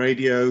 8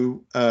 radio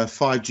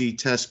 5G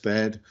test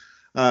bed.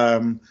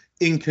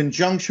 In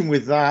conjunction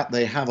with that,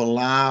 they have a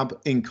lab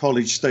in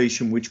College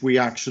Station, which we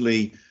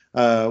actually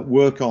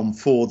work on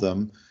for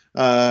them.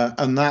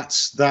 And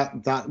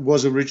that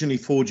was originally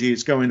 4G.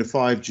 It's going to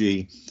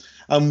 5G.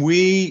 And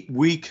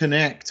we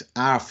connect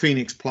our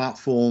Phoenix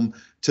platform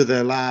to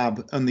their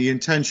lab, and the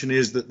intention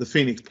is that the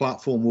Phoenix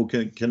platform will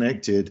get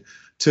connected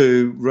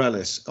to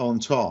RELIS on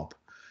top.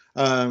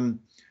 Now,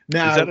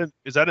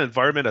 is that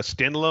environment a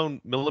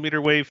standalone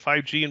millimeter wave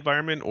 5G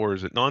environment, or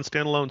is it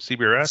non-standalone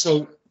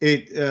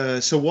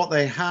CBRS? So what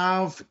they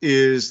have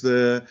is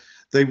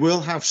they will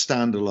have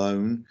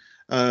standalone.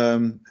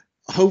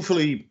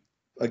 Hopefully,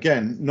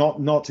 again,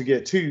 not to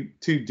get too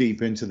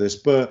deep into this,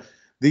 but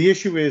the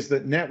issue is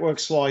that network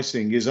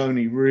slicing is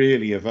only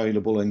really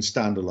available in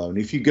standalone.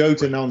 If you go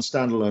to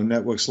non-standalone,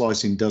 network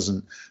slicing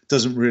doesn't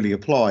really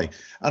apply.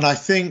 And I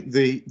think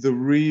the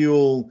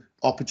real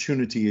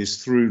opportunity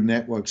is through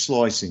network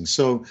slicing.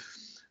 So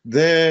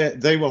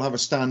they will have a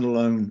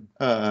standalone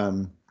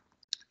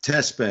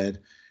test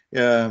bed.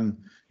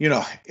 You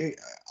know,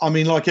 I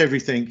mean, like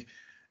everything,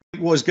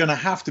 it was going to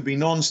have to be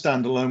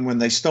non-standalone when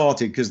they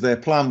started because their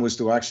plan was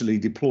to actually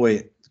deploy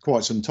it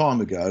quite some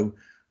time ago.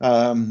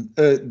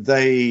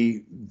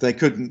 They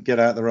couldn't get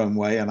out their own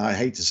way, and I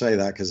hate to say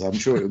that because I'm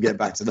sure it'll get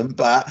back to them,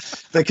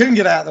 but they couldn't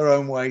get out their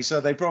own way, so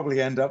they probably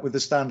end up with a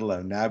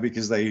standalone now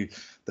because they've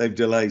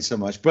delayed so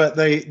much. But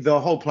the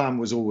whole plan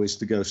was always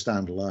to go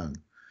standalone.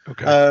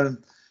 Okay.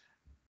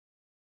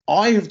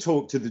 I have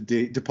talked to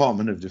the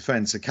Department of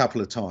Defense a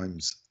couple of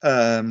times,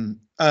 and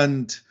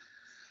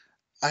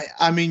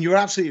I mean, you're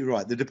absolutely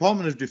right. The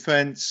Department of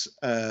Defense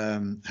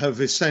have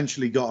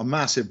essentially got a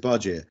massive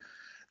budget.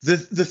 The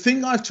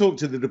thing I've talked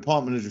to the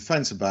Department of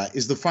Defense about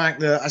is the fact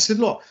that I said,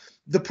 look,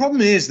 the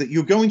problem is that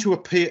you're going to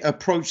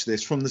approach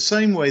this from the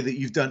same way that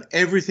you've done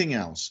everything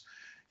else.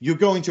 You're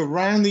going to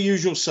round the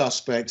usual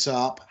suspects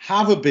up,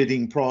 have a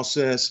bidding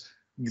process.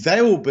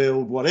 They will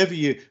build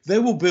they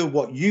will build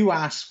what you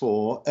ask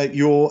for at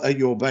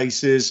your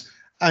bases.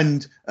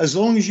 And as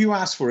long as you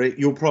ask for it,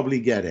 you'll probably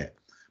get it.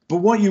 But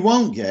what you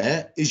won't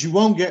get is you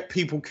won't get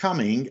people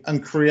coming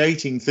and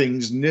creating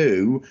things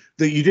new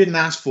that you didn't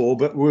ask for,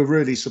 but were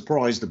really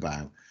surprised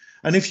about.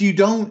 And if you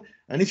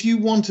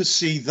want to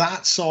see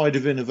that side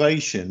of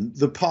innovation,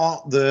 the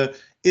part that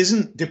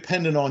isn't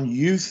dependent on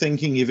you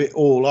thinking of it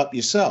all up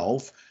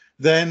yourself,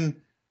 then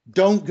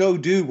don't go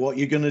do what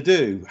you're going to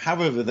do.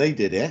 However they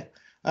did it.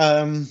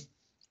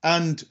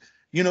 And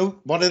you know,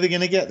 what are they going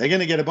to get? They're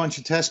going to get a bunch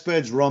of test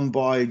beds run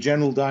by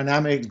General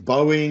Dynamics,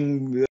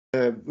 Boeing,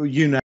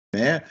 you know,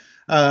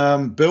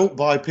 built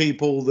by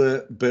people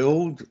that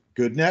build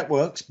good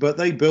networks, but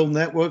they build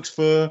networks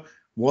for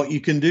what you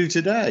can do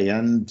today,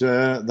 and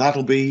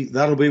that'll be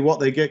what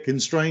they get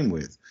constrained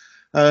with.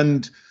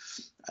 And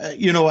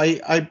you know,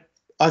 I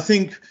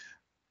think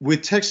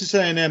with Texas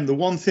A&M, the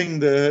one thing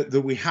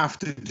that we have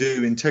to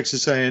do in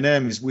Texas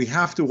A&M is we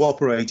have to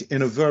operate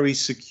in a very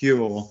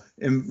secure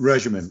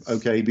regimen,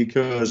 okay?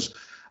 Because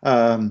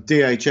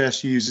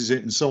DHS uses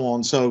it and so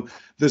on. So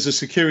there's a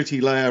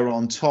security layer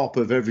on top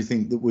of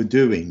everything that we're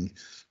doing.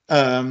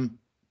 And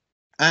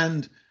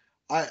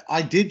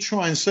I did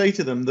try and say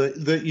to them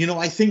that you know,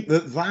 I think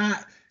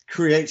that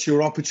creates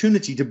your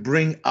opportunity to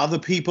bring other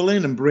people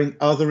in and bring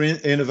other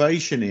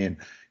innovation in.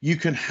 You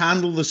can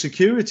handle the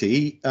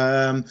security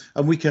and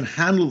we can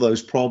handle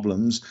those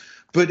problems.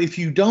 But if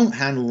you don't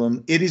handle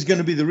them, it is going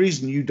to be the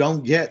reason you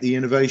don't get the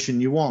innovation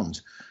you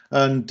want.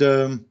 And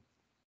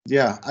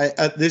yeah,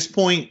 at this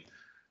point,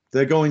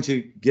 they're going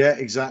to get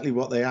exactly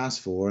what they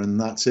asked for, and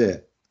that's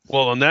it.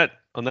 Well, on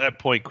that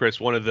point, Chris,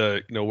 one of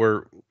the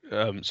we're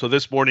so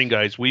this morning,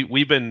 guys,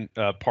 we've been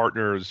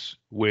partners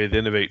with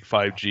Innovate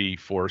 5G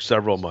for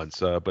several months,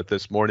 but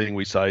this morning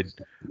we signed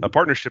a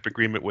partnership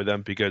agreement with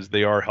them because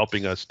they are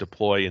helping us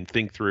deploy and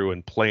think through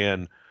and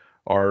plan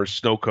our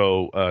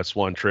Snowco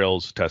Swan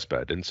Trails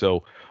testbed. And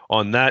so,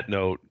 on that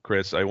note,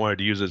 Chris, I wanted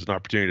to use it as an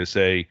opportunity to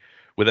say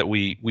that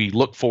we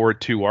look forward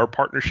to our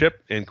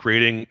partnership and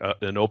creating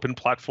an open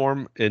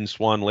platform in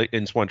Swan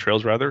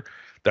Trails rather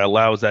that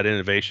allows that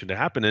innovation to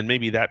happen, and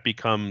maybe that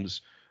becomes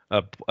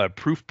a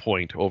proof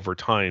point over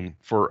time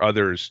for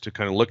others to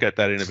kind of look at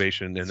that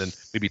innovation and then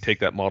maybe take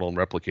that model and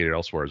replicate it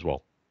elsewhere as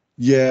well.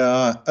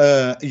 Yeah,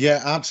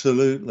 yeah,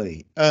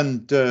 absolutely.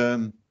 And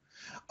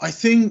I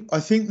think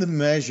the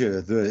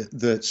measure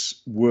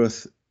that's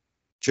worth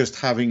just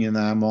having in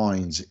our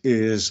minds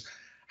is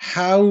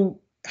how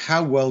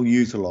well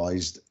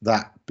utilized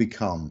that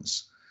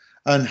becomes,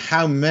 and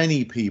how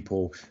many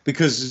people,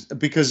 because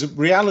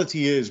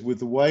reality is, with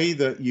the way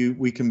that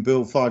we can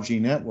build 5G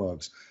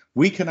networks,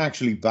 we can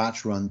actually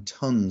batch run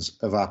tons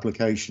of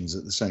applications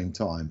at the same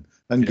time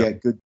and get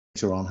good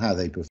data on how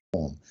they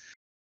perform.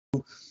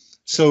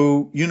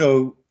 So,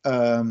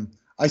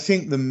 I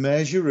think the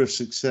measure of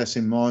success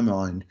in my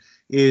mind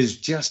is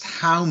just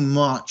how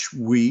much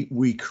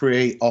we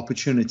create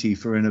opportunity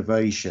for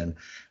innovation,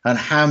 and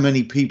how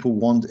many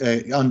people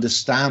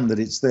understand that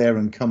it's there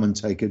and come and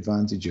take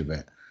advantage of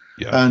it.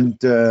 Yeah.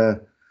 And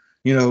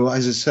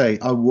as I say,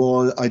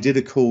 I did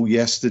a call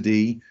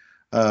yesterday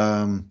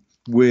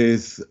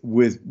with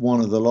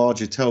one of the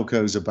larger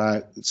telcos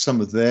about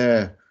some of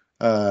their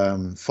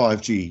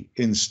 5G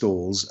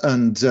installs,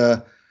 and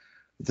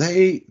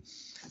they,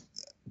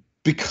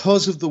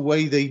 because of the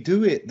way they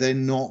do it, they're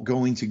not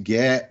going to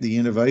get the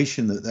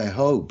innovation that they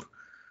hope,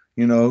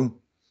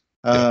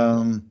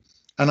 And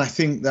I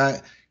think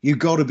that you've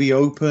got to be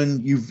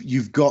open.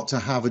 You've got to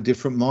have a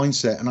different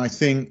mindset, and I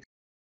think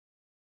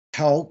it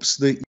helps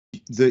that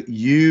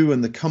you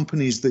and the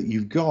companies that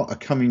you've got are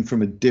coming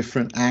from a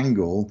different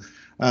angle.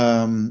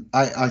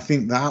 I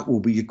think that will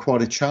be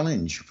quite a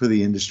challenge for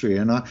the industry,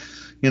 and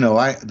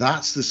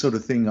that's the sort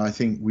of thing I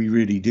think we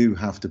really do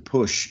have to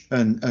push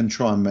and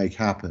try and make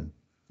happen.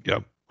 Yeah,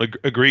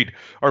 agreed.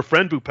 Our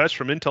friend Bhupesh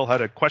from Intel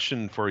had a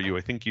question for you.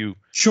 I think you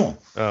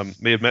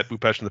may have met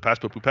Bhupesh in the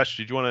past, but Bhupesh,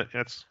 did you want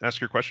to ask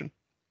your question?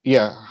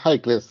 Yeah. Hi,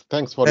 Chris.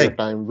 Thanks for your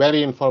time.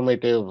 Very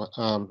informative.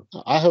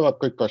 I have a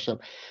quick question.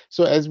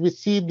 So as we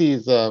see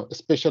these,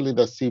 especially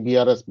the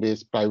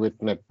CBRS-based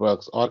private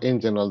networks, or in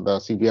general, the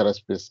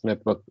CBRS-based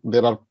network,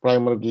 there are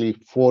primarily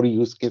 4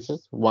 use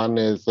cases. One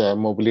is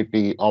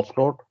mobility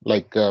offload,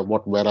 like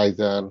what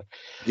Verizon,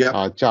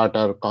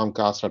 Charter,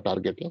 Comcast are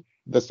targeting.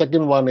 The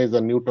second one is a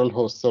neutral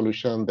host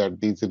solution that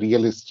these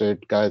real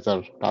estate guys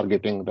are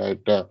targeting, right?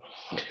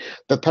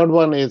 The third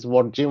one is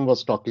what Jim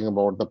was talking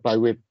about, the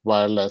private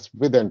wireless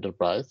with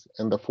enterprise.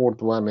 And the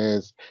fourth one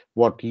is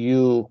what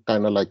you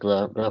kind of like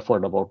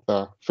referred about,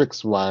 the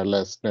fixed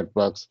wireless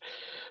networks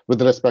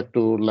with respect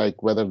to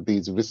like whether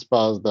these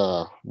WISPAs,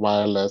 the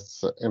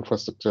wireless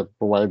infrastructure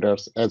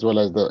providers, as well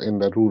as in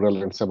the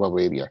rural and suburb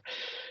area.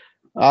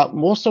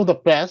 Most of the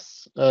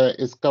press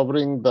is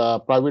covering the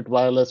private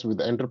wireless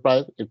with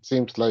enterprise. It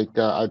seems like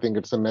I think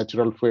it's a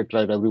natural fit,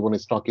 right? Everyone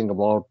is talking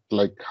about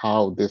like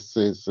how this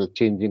is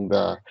changing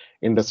the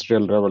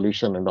industrial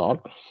revolution and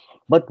all.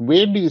 But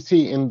where do you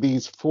see in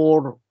these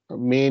 4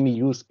 main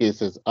use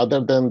cases, other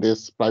than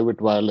this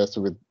private wireless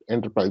with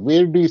enterprise,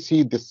 where do you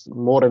see this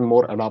more and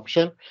more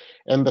adoption?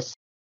 And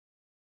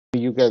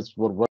you guys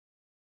were working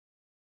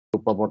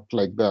about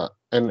like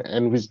and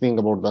envisioning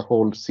about the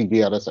whole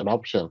CBRS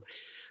adoption.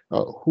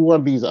 Who are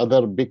these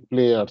other big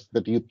players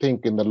that you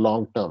think in the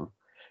long term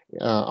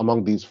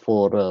among these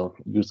 4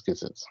 use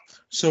cases?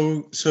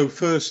 So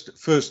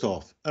first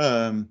off,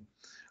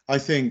 I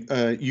think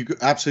you're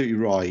absolutely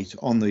right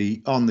on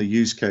the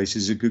use case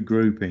is a good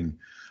grouping.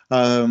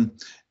 The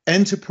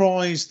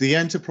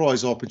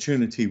enterprise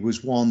opportunity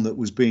was one that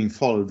was being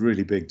followed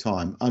really big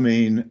time. I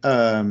mean,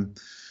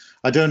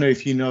 I don't know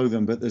if you know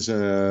them, but there's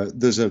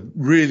a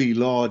really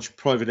large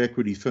private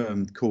equity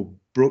firm called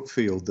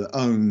Brookfield that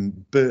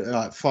own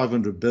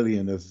 500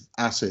 billion of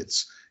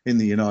assets in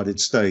the United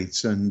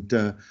States, and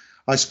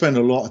I spent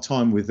a lot of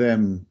time with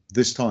them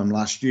this time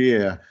last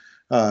year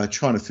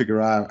trying to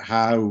figure out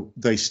how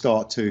they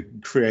start to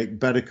create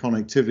better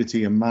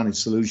connectivity and manage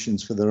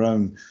solutions for their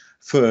own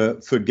for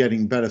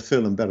getting better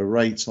fill and better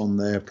rates on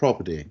their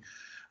property.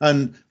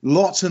 And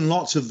lots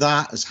of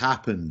that has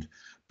happened.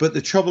 But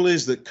the trouble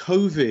is that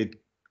COVID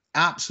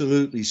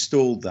absolutely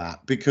stalled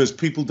that because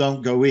people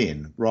don't go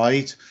in,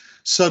 right?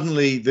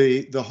 Suddenly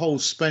the whole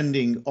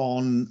spending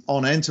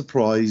on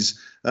enterprise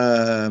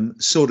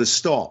sort of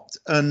stopped.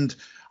 And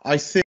I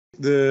think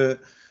that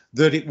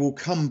it will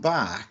come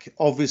back,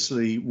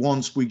 obviously,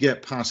 once we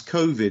get past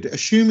COVID,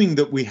 assuming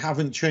that we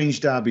haven't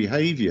changed our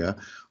behavior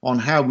on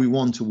how we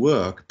want to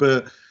work,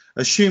 but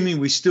assuming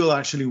we still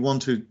actually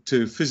want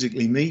to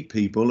physically meet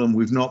people and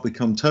we've not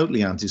become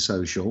totally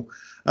antisocial,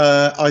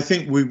 I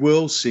think we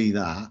will see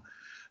that.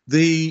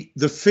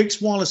 the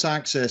fixed wireless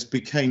access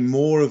became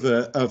more of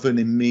an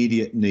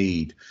immediate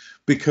need,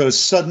 because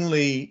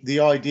suddenly the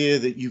idea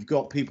that you've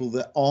got people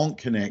that aren't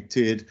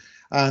connected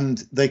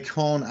and they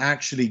can't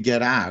actually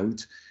get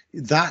out,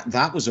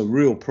 that was a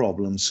real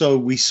problem. So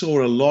we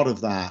saw a lot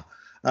of that.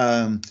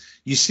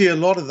 You see a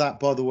lot of that,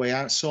 by the way,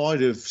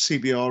 outside of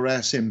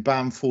CBRS in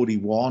BAM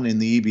 41 in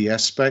the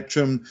EBS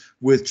spectrum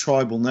with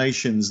tribal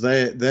nations.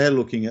 They're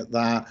looking at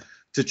that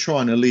to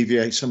try and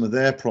alleviate some of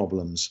their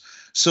problems.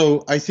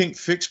 So I think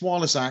fixed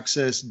wireless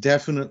access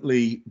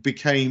definitely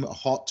became a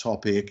hot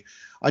topic.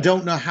 I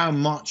don't know how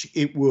much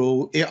it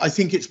will. I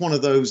think it's one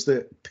of those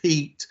that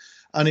peaked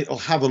and it'll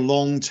have a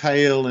long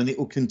tail and it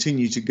will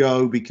continue to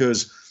go,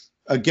 because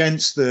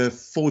against the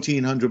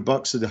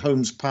 $1,400 that the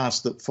homes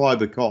passed that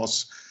fiber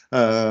costs,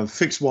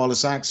 fixed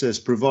wireless access,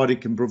 provided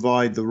it can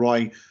provide the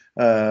right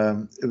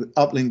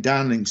uplink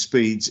downlink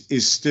speeds,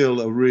 is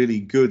still a really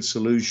good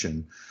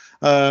solution.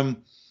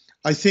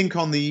 I think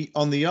on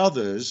the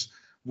others,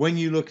 when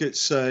you look at,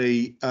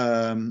 say,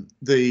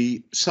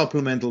 the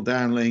supplemental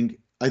downlink,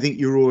 I think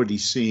you're already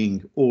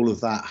seeing all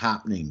of that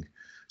happening.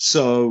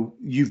 So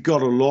you've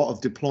got a lot of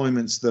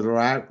deployments that are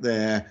out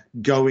there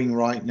going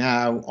right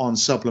now on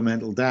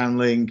supplemental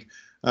downlink.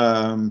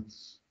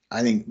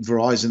 I think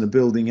Verizon are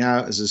building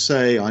out, as I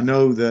say. I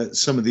know that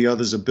some of the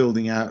others are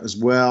building out as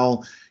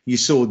well. You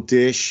saw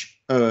Dish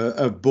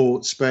have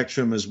bought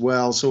spectrum as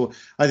well. So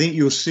I think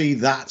you'll see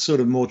that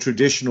sort of more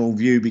traditional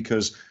view,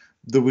 because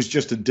there was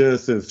just a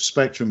dearth of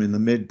spectrum in the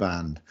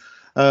mid-band.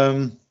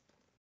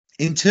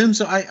 In terms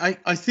of,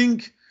 I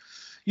think,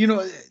 you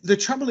know, the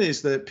trouble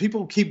is that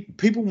people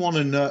want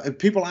to know,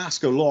 people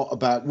ask a lot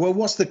about, well,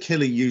 what's the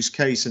killer use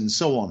case and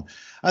so on.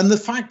 And the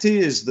fact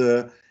is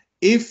that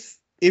if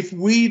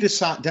we'd have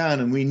sat down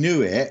and we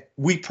knew it,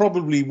 we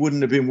probably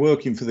wouldn't have been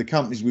working for the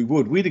companies we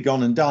would. We'd have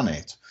gone and done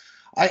it.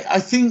 I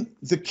think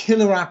the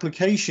killer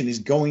application is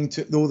going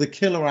to, or the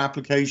killer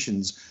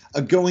applications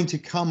are going to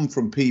come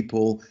from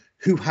people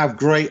who have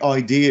great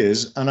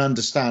ideas and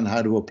understand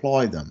how to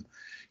apply them.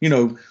 You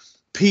know,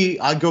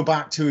 I go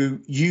back to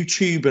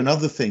YouTube and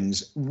other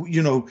things.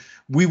 You know,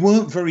 we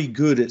weren't very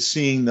good at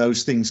seeing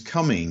those things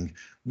coming.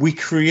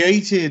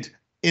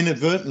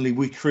 Inadvertently,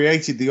 we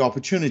created the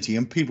opportunity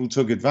and people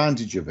took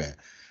advantage of it.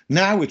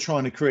 Now we're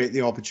trying to create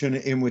the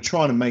opportunity and we're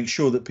trying to make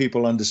sure that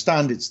people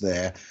understand it's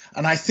there.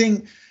 And I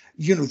think,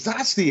 you know,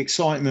 that's the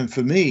excitement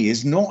for me,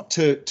 is not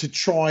to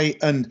try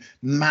and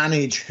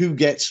manage who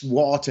gets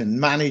what and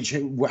manage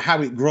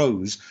how it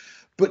grows,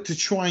 but to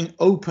try and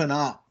open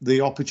up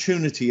the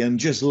opportunity and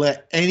just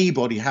let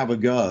anybody have a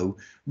go,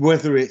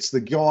 whether it's the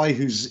guy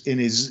who's in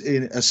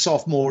a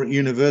sophomore at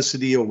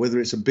university or whether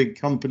it's a big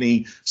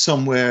company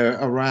somewhere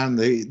around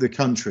the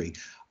country.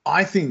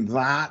 I think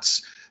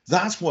that's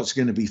what's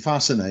going to be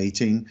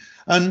fascinating.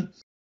 And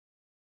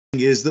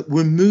is that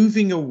we're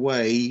moving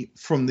away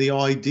from the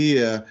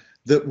idea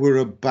that we're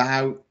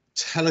about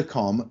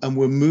telecom, and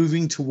we're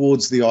moving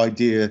towards the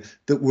idea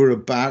that we're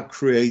about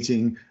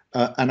creating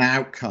an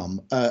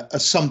outcome,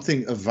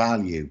 something of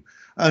value.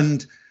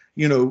 And,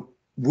 you know,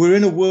 we're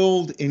in a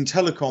world in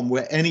telecom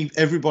where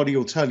everybody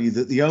will tell you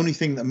that the only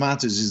thing that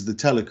matters is the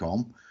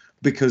telecom,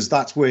 because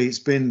that's where it's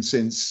been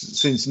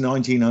since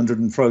 1900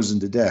 and frozen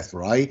to death,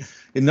 right?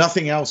 And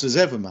nothing else has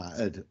ever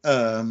mattered.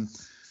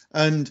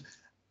 And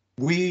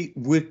we're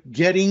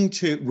seeing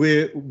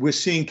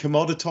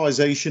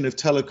commoditization of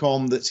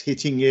telecom that's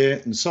hitting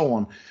it and so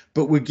on,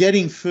 but we're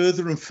getting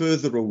further and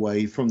further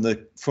away from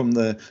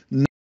the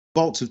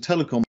bolts of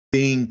telecom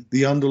being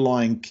the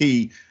underlying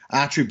key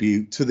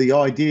attribute to the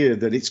idea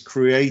that it's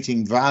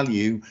creating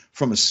value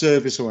from a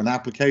service or an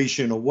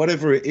application or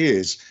whatever it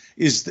is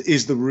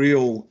the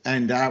real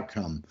end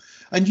outcome.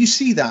 And you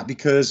see that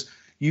because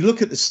you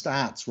look at the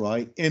stats,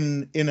 right?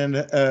 In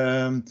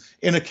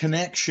a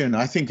connection,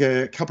 I think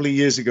a couple of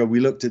years ago we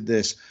looked at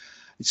this.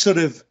 It's sort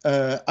of,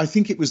 I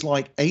think it was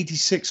like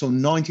 86 or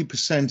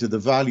 90% of the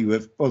value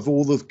of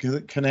all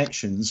the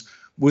connections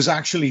was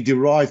actually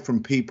derived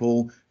from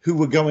people who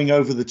were going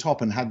over the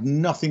top and had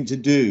nothing to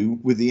do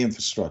with the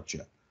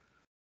infrastructure.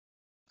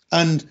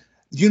 And,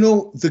 you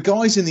know, the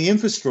guys in the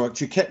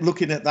infrastructure kept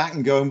looking at that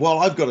and going, well,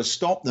 I've got to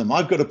stop them.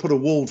 I've got to put a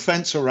walled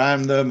fence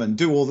around them and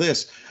do all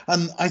this.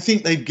 And I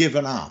think they've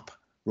given up,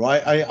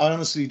 right? I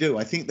honestly do.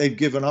 I think they've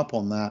given up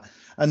on that.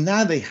 And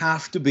now they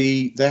have to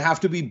be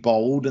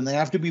bold and they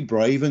have to be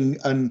brave and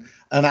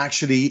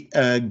actually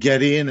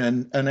get in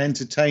and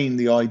entertain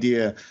the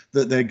idea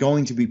that they're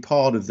going to be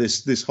part of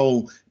this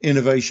whole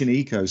innovation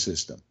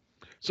ecosystem.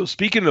 So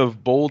speaking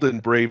of bold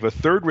and brave, a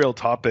third rail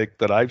topic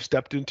that I've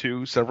stepped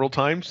into several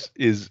times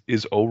is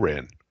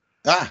ORAN.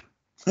 That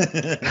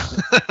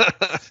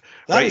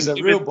right? Is a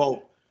real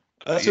bold.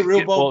 That's a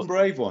real bold and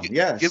brave one.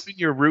 Yes. Given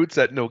your roots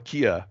at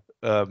Nokia,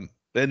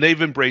 and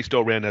they've embraced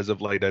ORAN as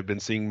of late. I've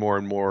been seeing more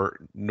and more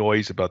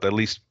noise about that, at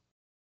least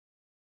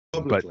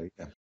publicly.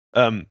 But,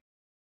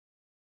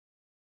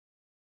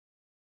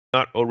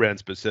 not ORAN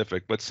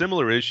specific, but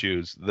similar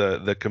issues,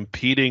 the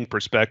competing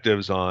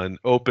perspectives on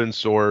open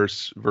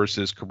source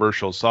versus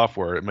commercial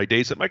software. In my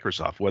days at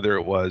Microsoft, whether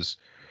it was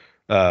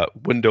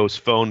Windows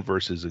Phone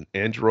versus an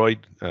Android,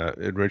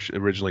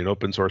 originally an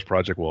open source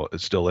project. Well,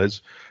 it still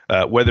is.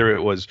 Whether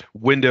it was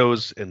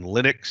Windows and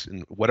Linux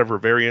and whatever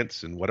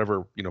variants and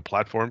whatever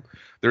platform,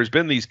 there's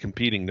been these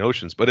competing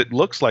notions. But it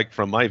looks like,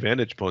 from my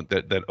vantage point,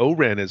 that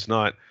ORAN is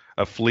not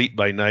a fleet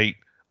by night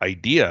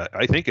idea.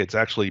 I think it's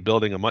actually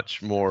building a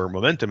much more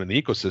momentum in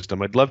the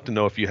ecosystem. I'd love to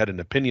know if you had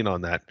an opinion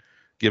on that,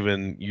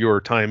 given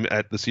your time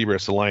at the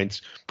CBRS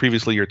Alliance,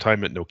 previously your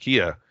time at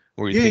Nokia,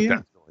 where you think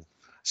that's going.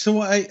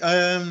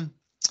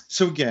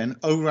 So again,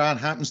 ORAN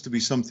happens to be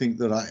something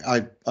that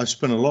I've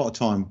spent a lot of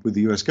time with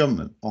the US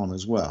government on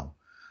as well.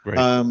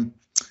 Right.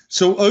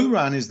 So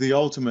ORAN is the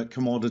ultimate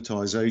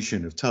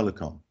commoditization of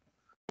telecom.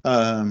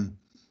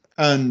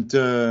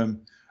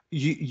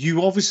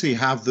 You obviously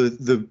have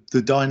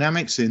the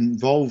dynamics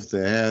involved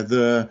there.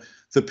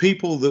 The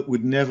people that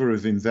would never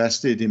have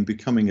invested in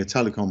becoming a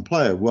telecom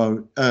player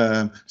won't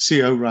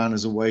see ORAN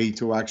as a way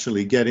to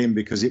actually get in,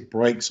 because it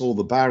breaks all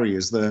the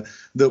barriers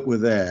that were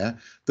there.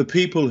 The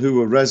people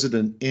who are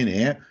resident in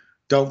it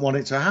don't want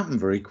it to happen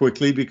very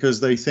quickly, because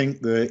they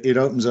think that it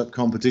opens up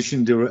competition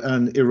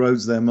and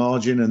erodes their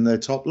margin and their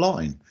top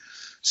line.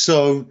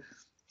 So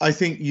I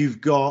think you've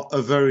got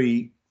a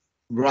very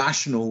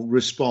rational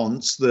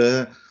response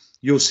there.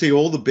 You'll see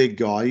all the big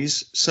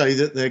guys say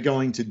that they're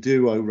going to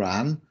do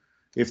ORAN.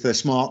 If they're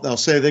smart, they'll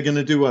say they're going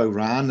to do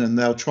ORAN, and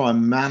they'll try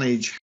and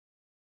manage how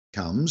it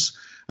comes.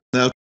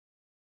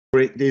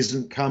 It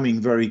isn't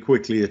coming very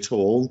quickly at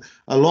all.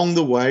 Along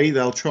the way,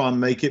 they'll try and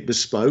make it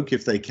bespoke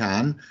if they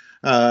can,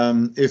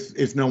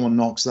 if no one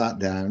knocks that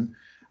down.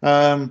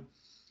 And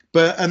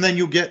then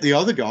you'll get the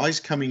other guys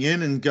coming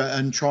in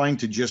and trying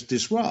to just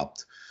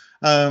disrupt.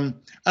 And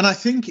I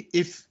think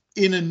if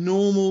in a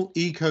normal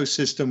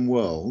ecosystem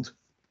world,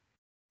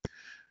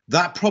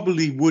 that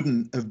probably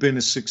wouldn't have been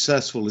as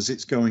successful as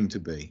it's going to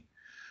be.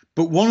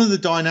 But one of the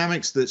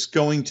dynamics that's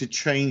going to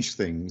change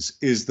things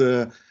is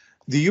the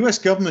US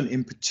government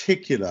in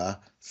particular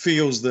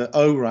feels that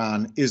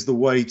ORAN is the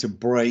way to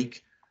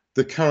break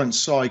the current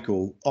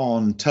cycle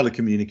on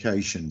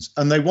telecommunications.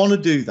 And they want to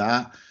do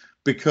that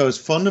because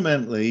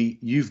fundamentally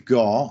you've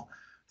got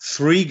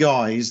four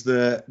guys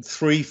that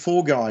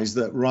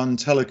run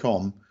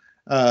telecom.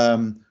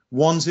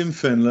 One's in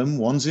Finland,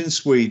 one's in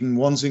Sweden,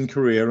 one's in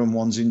Korea, and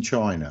one's in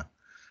China.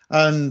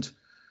 And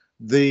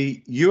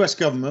the US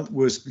government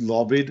was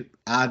lobbied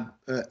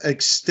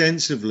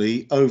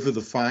extensively over the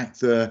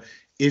fact that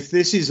if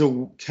this is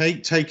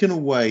taken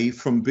away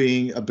from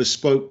being a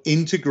bespoke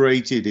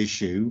integrated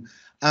issue,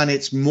 and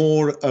it's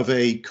more of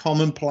a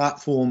common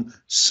platform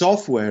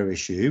software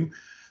issue,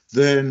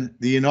 then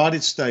the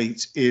United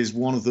States is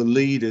one of the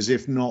leaders,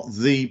 if not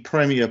the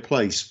premier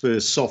place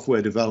for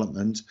software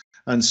development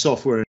and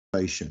software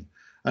innovation.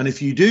 And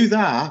if you do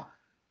that,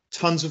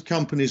 tons of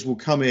companies will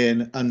come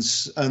in, and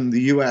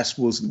the US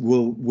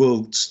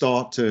will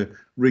start to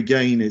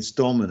regain its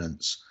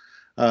dominance.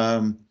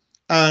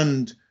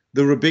 And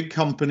there are big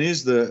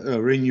companies that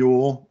are in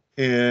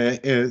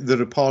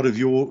that are part of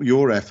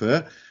your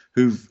effort,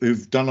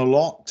 who've done a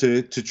lot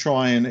to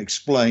try and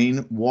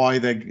explain why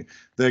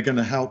they're going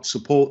to help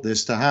support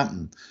this to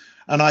happen.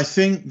 And I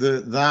think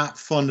that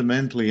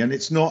fundamentally, and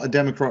it's not a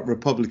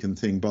Democrat-Republican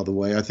thing, by the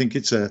way, I think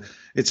it's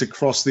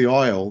across the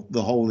aisle,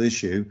 the whole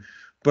issue.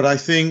 But I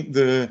think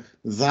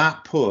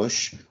that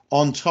push,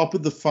 on top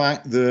of the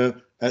fact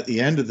that at the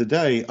end of the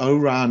day,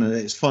 ORAN and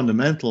its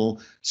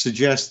fundamental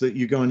suggests that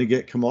you're going to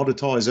get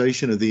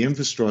commoditization of the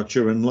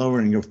infrastructure and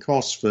lowering of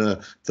costs for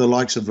the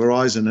likes of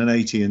Verizon and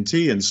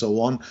AT&T and so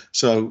on.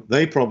 So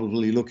they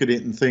probably look at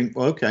it and think,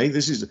 well, okay,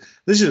 this is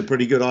a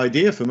pretty good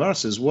idea from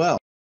us as well.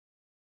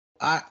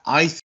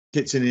 I think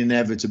it's an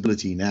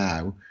inevitability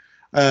now.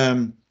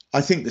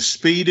 I think the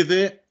speed of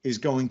it is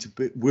going to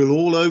be, we'll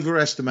all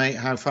overestimate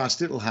how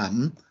fast it'll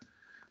happen,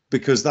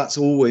 because that's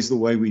always the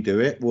way we do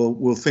it.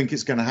 We'll think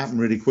it's going to happen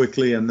really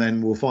quickly, and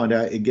then we'll find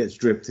out it gets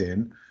dripped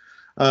in.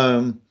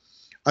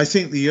 I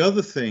think the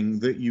other thing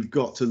that you've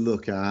got to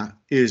look at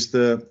is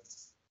that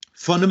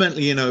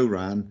fundamentally in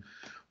ORAN,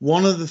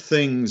 one of the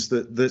things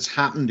that's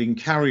happened in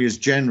carriers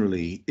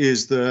generally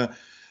is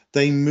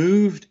they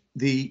moved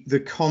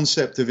the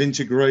concept of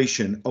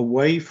integration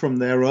away from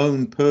their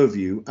own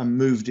purview and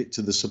moved it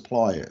to the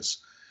suppliers.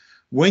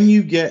 When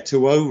you get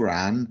to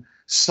ORAN,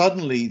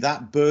 suddenly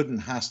that burden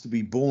has to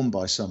be borne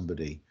by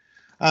somebody.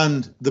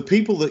 And the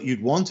people that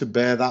you'd want to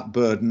bear that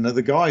burden are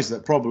the guys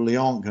that probably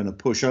aren't going to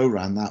push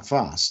ORAN that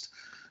fast.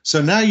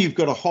 So now you've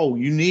got a hole.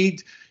 You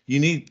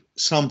need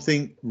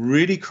something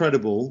really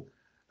credible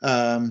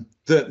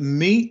that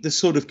meet the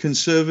sort of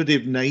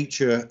conservative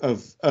nature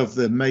of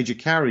the major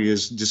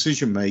carriers'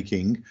 decision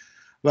making,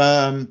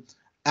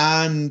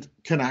 and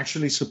can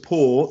actually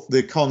support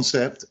the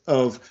concept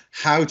of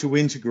how to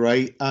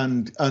integrate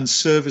and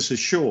service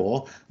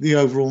assure the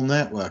overall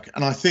network.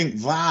 And I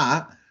think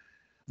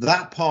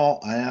that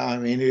part, I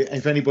mean,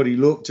 if anybody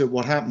looked at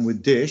what happened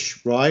with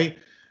Dish, right?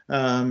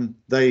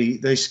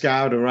 They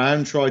scoured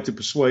around, tried to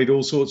persuade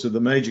all sorts of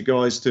the major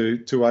guys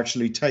to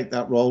actually take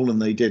that role,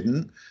 and they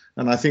didn't.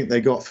 And I think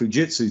they got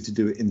Fujitsu to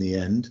do it in the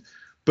end.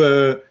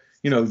 But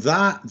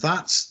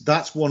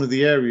that's one of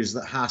the areas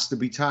that has to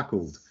be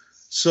tackled.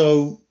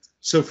 So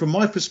from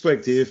my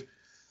perspective,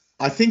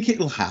 I think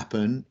it'll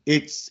happen.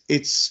 It's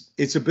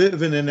a bit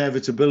of an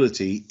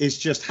inevitability. It's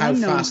just how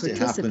fast it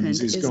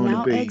happens is going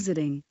to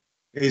be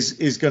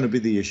is going to be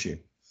the issue.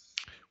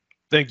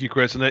 Thank you,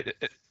 Chris. And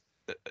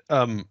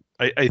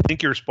I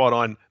think you're spot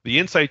on. The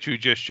insight you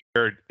just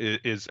shared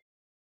is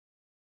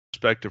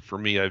perspective for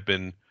me. I've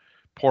been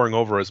pouring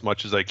over as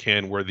much as I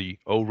can where the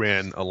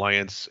ORAN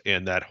Alliance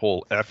and that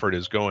whole effort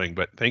is going.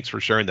 But thanks for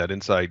sharing that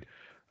inside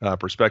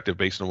perspective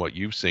based on what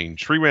you've seen.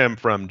 Shriram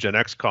from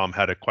GenXcom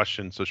had a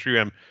question. So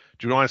Shriram,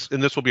 do you want to,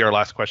 and this will be our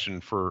last question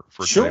for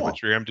sure. Today, but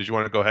Shriram, did you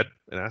want to go ahead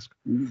and ask?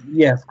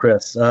 Yes,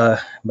 Chris. By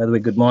the way,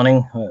 good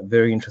morning.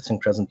 Very interesting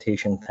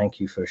presentation. Thank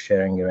you for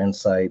sharing your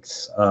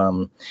insights.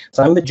 So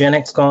I'm with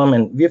GenXcom,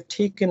 and we have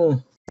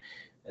taken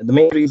the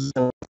main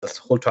reason this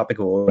whole topic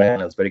of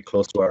ORAN is very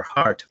close to our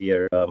heart.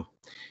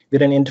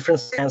 We're an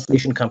interference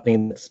cancellation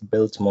company that's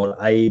built more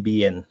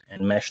IAB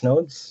and mesh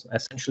nodes,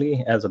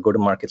 essentially, as a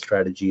go-to-market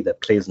strategy that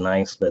plays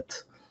nice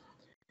with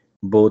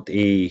both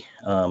a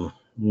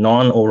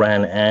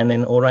non-ORAN and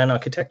an ORAN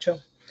architecture.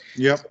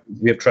 Yep.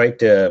 We have tried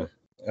to,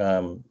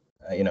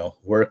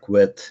 work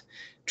with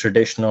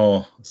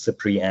traditional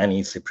CPRI and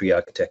eCPRI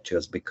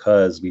architectures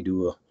because we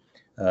do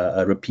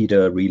a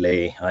repeater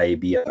relay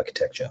IAB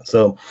architecture.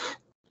 So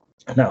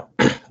now,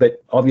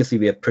 but obviously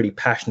we are pretty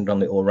passionate on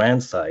the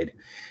ORAN side.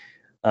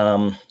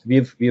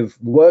 We've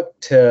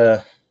worked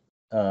to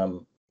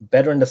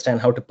better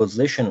understand how to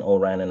position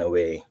ORAN in a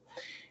way,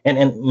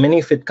 and many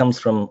of it comes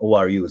from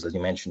ORUs, as you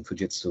mentioned,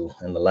 Fujitsu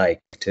and the like,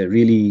 to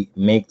really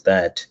make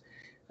that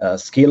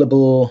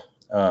scalable,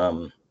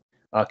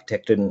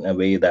 architected in a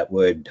way that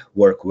would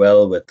work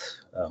well with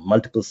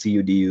multiple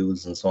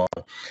CUDUs and so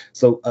on.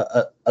 So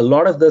a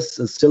lot of this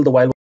is still the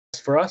Wild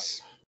West for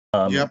us.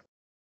 Yep.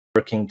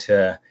 Working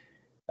to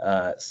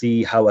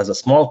see how, as a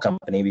small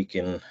company, we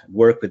can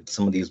work with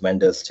some of these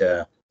vendors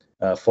to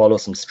follow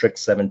some strict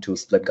 7-2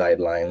 split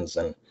guidelines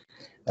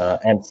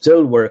and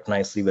still work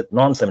nicely with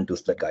non-7-2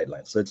 split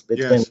guidelines. So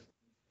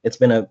it's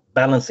been a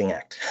balancing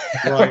act,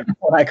 right?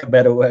 For lack of a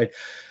better word.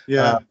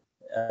 Yeah.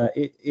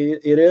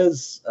 It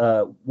is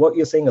what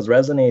you're saying is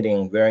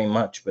resonating very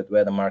much with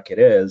where the market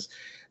is.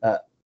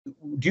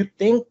 Do you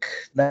think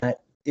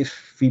that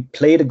if we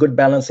played a good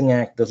balancing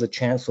act, there's a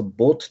chance for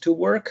both to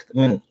work? I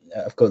mean,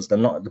 of course,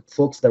 the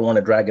folks that want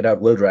to drag it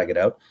out will drag it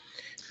out.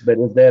 But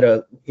is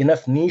there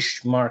enough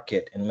niche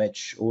market in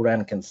which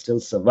ORAN can still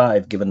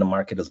survive, given the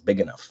market is big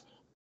enough?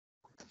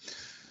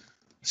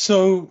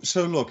 So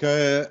look,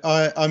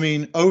 I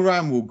mean,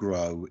 ORAN will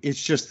grow.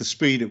 It's just the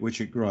speed at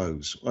which it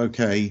grows.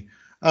 Okay.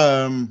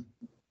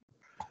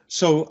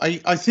 So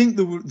I think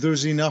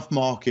there's enough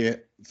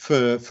market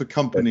for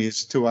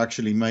companies to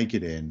actually make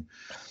it in.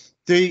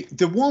 The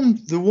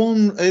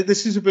one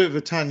this is a bit of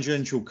a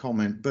tangential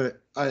comment,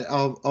 but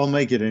I'll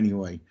make it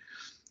anyway.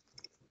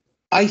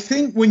 I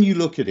think when you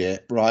look at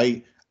it,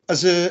 right,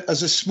 as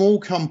a small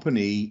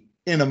company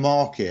in a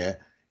market,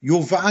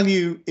 your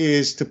value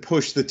is to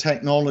push the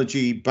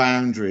technology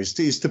boundaries,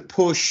 is to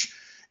push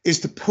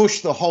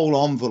the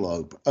whole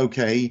envelope.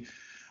 Okay.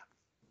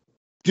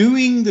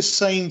 Doing the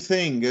same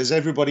thing as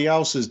everybody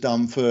else has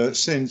done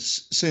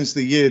since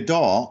the year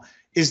dot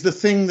is the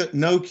thing that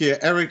Nokia,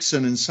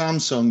 Ericsson, and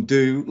Samsung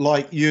do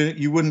like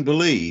you wouldn't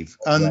believe,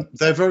 and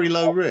they're very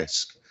low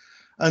risk.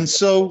 And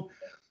so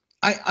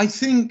I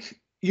think,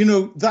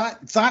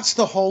 that's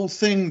the whole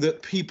thing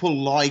that people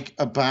like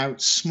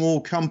about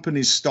small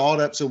companies,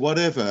 startups, or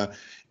whatever,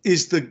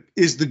 is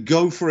the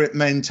go for it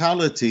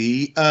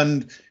mentality.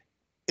 And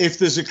if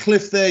there's a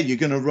cliff there, you're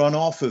going to run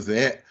off of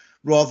it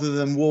rather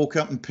than walk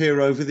up and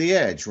peer over the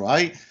edge,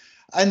 right?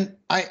 And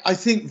I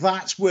think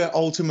that's where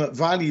ultimate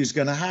value is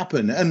going to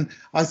happen. And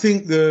I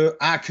think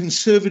our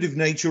conservative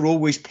nature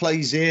always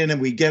plays in, and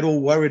we get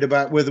all worried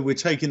about whether we're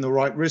taking the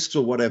right risks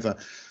or whatever.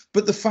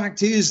 But the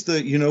fact is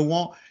that, you know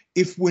what,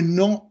 if we're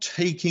not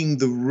taking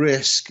the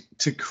risk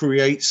to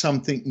create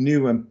something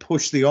new and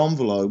push the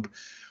envelope,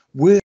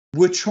 we're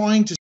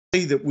trying to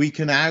say that we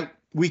can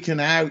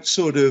out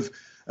sort of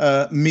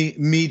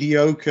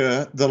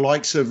mediocre the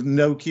likes of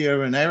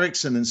Nokia and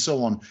Ericsson and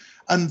so on.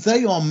 And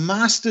they are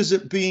masters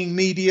at being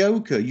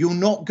mediocre. You're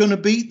not going to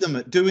beat them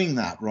at doing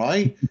that,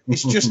 right?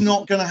 It's just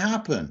not going to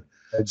happen.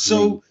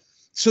 So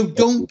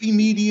don't be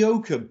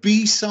mediocre.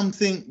 Be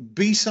something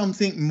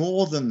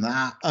more than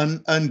that,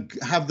 and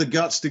have the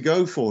guts to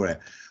go for it.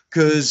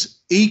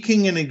 Because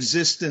eking an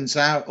existence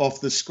out of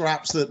the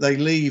scraps that they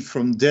leave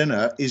from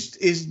dinner is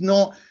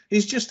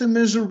just a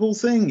miserable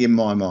thing in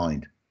my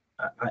mind.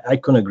 I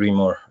couldn't agree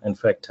more. In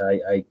fact,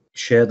 I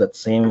share that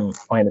same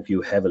point of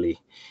view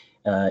heavily.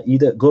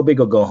 Either go big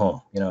or go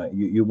home.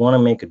 You want to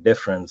make a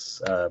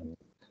difference.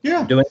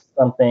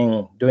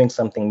 Doing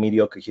something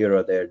mediocre here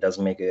or there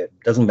doesn't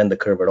bend the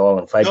curve at all.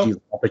 And 5G is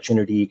an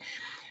opportunity.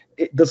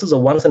 This is a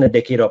once in a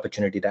decade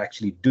opportunity to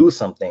actually do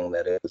something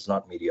that is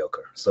not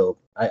mediocre. So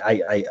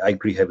I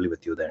agree heavily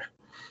with you there.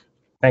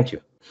 Thank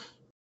you.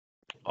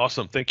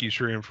 Awesome. Thank you,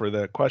 Shriram, for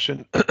that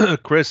question.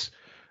 Chris,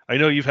 I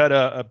know you've had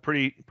a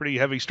pretty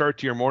heavy start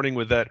to your morning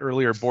with that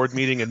earlier board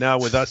meeting, and now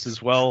with us as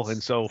well.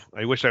 And so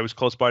I wish I was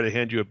close by to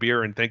hand you a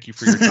beer and thank you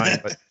for your time.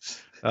 But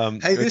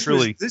hey, this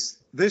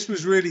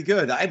was really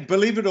good.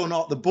 Believe it or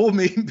not, the board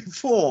meeting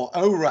before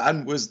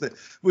ORAN was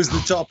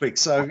the topic.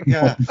 So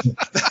yeah,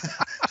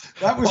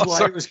 that was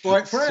why it was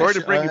quite fresh. Sorry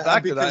to bring you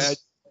back to that.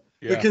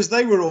 Because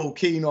they were all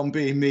keen on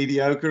being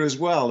mediocre as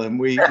well, and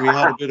we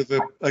had a bit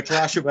of a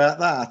clash about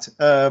that.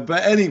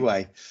 But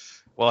anyway.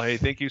 Well, hey,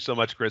 thank you so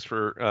much, Chris,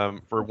 for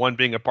one,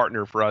 being a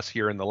partner for us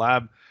here in the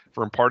lab,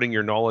 for imparting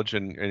your knowledge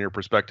and your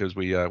perspectives.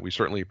 We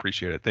certainly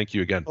appreciate it. Thank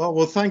you again. Oh,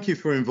 well, thank you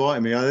for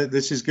inviting me.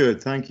 This is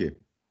good. Thank you.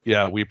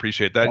 Yeah, we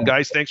appreciate that.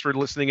 Guys, thanks for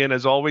listening in.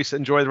 As always,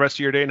 enjoy the rest of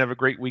your day and have a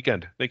great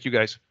weekend. Thank you,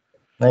 guys.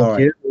 Thank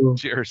you.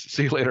 Cheers.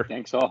 See you later.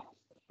 Thanks all.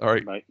 All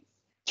right. Bye.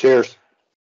 Cheers.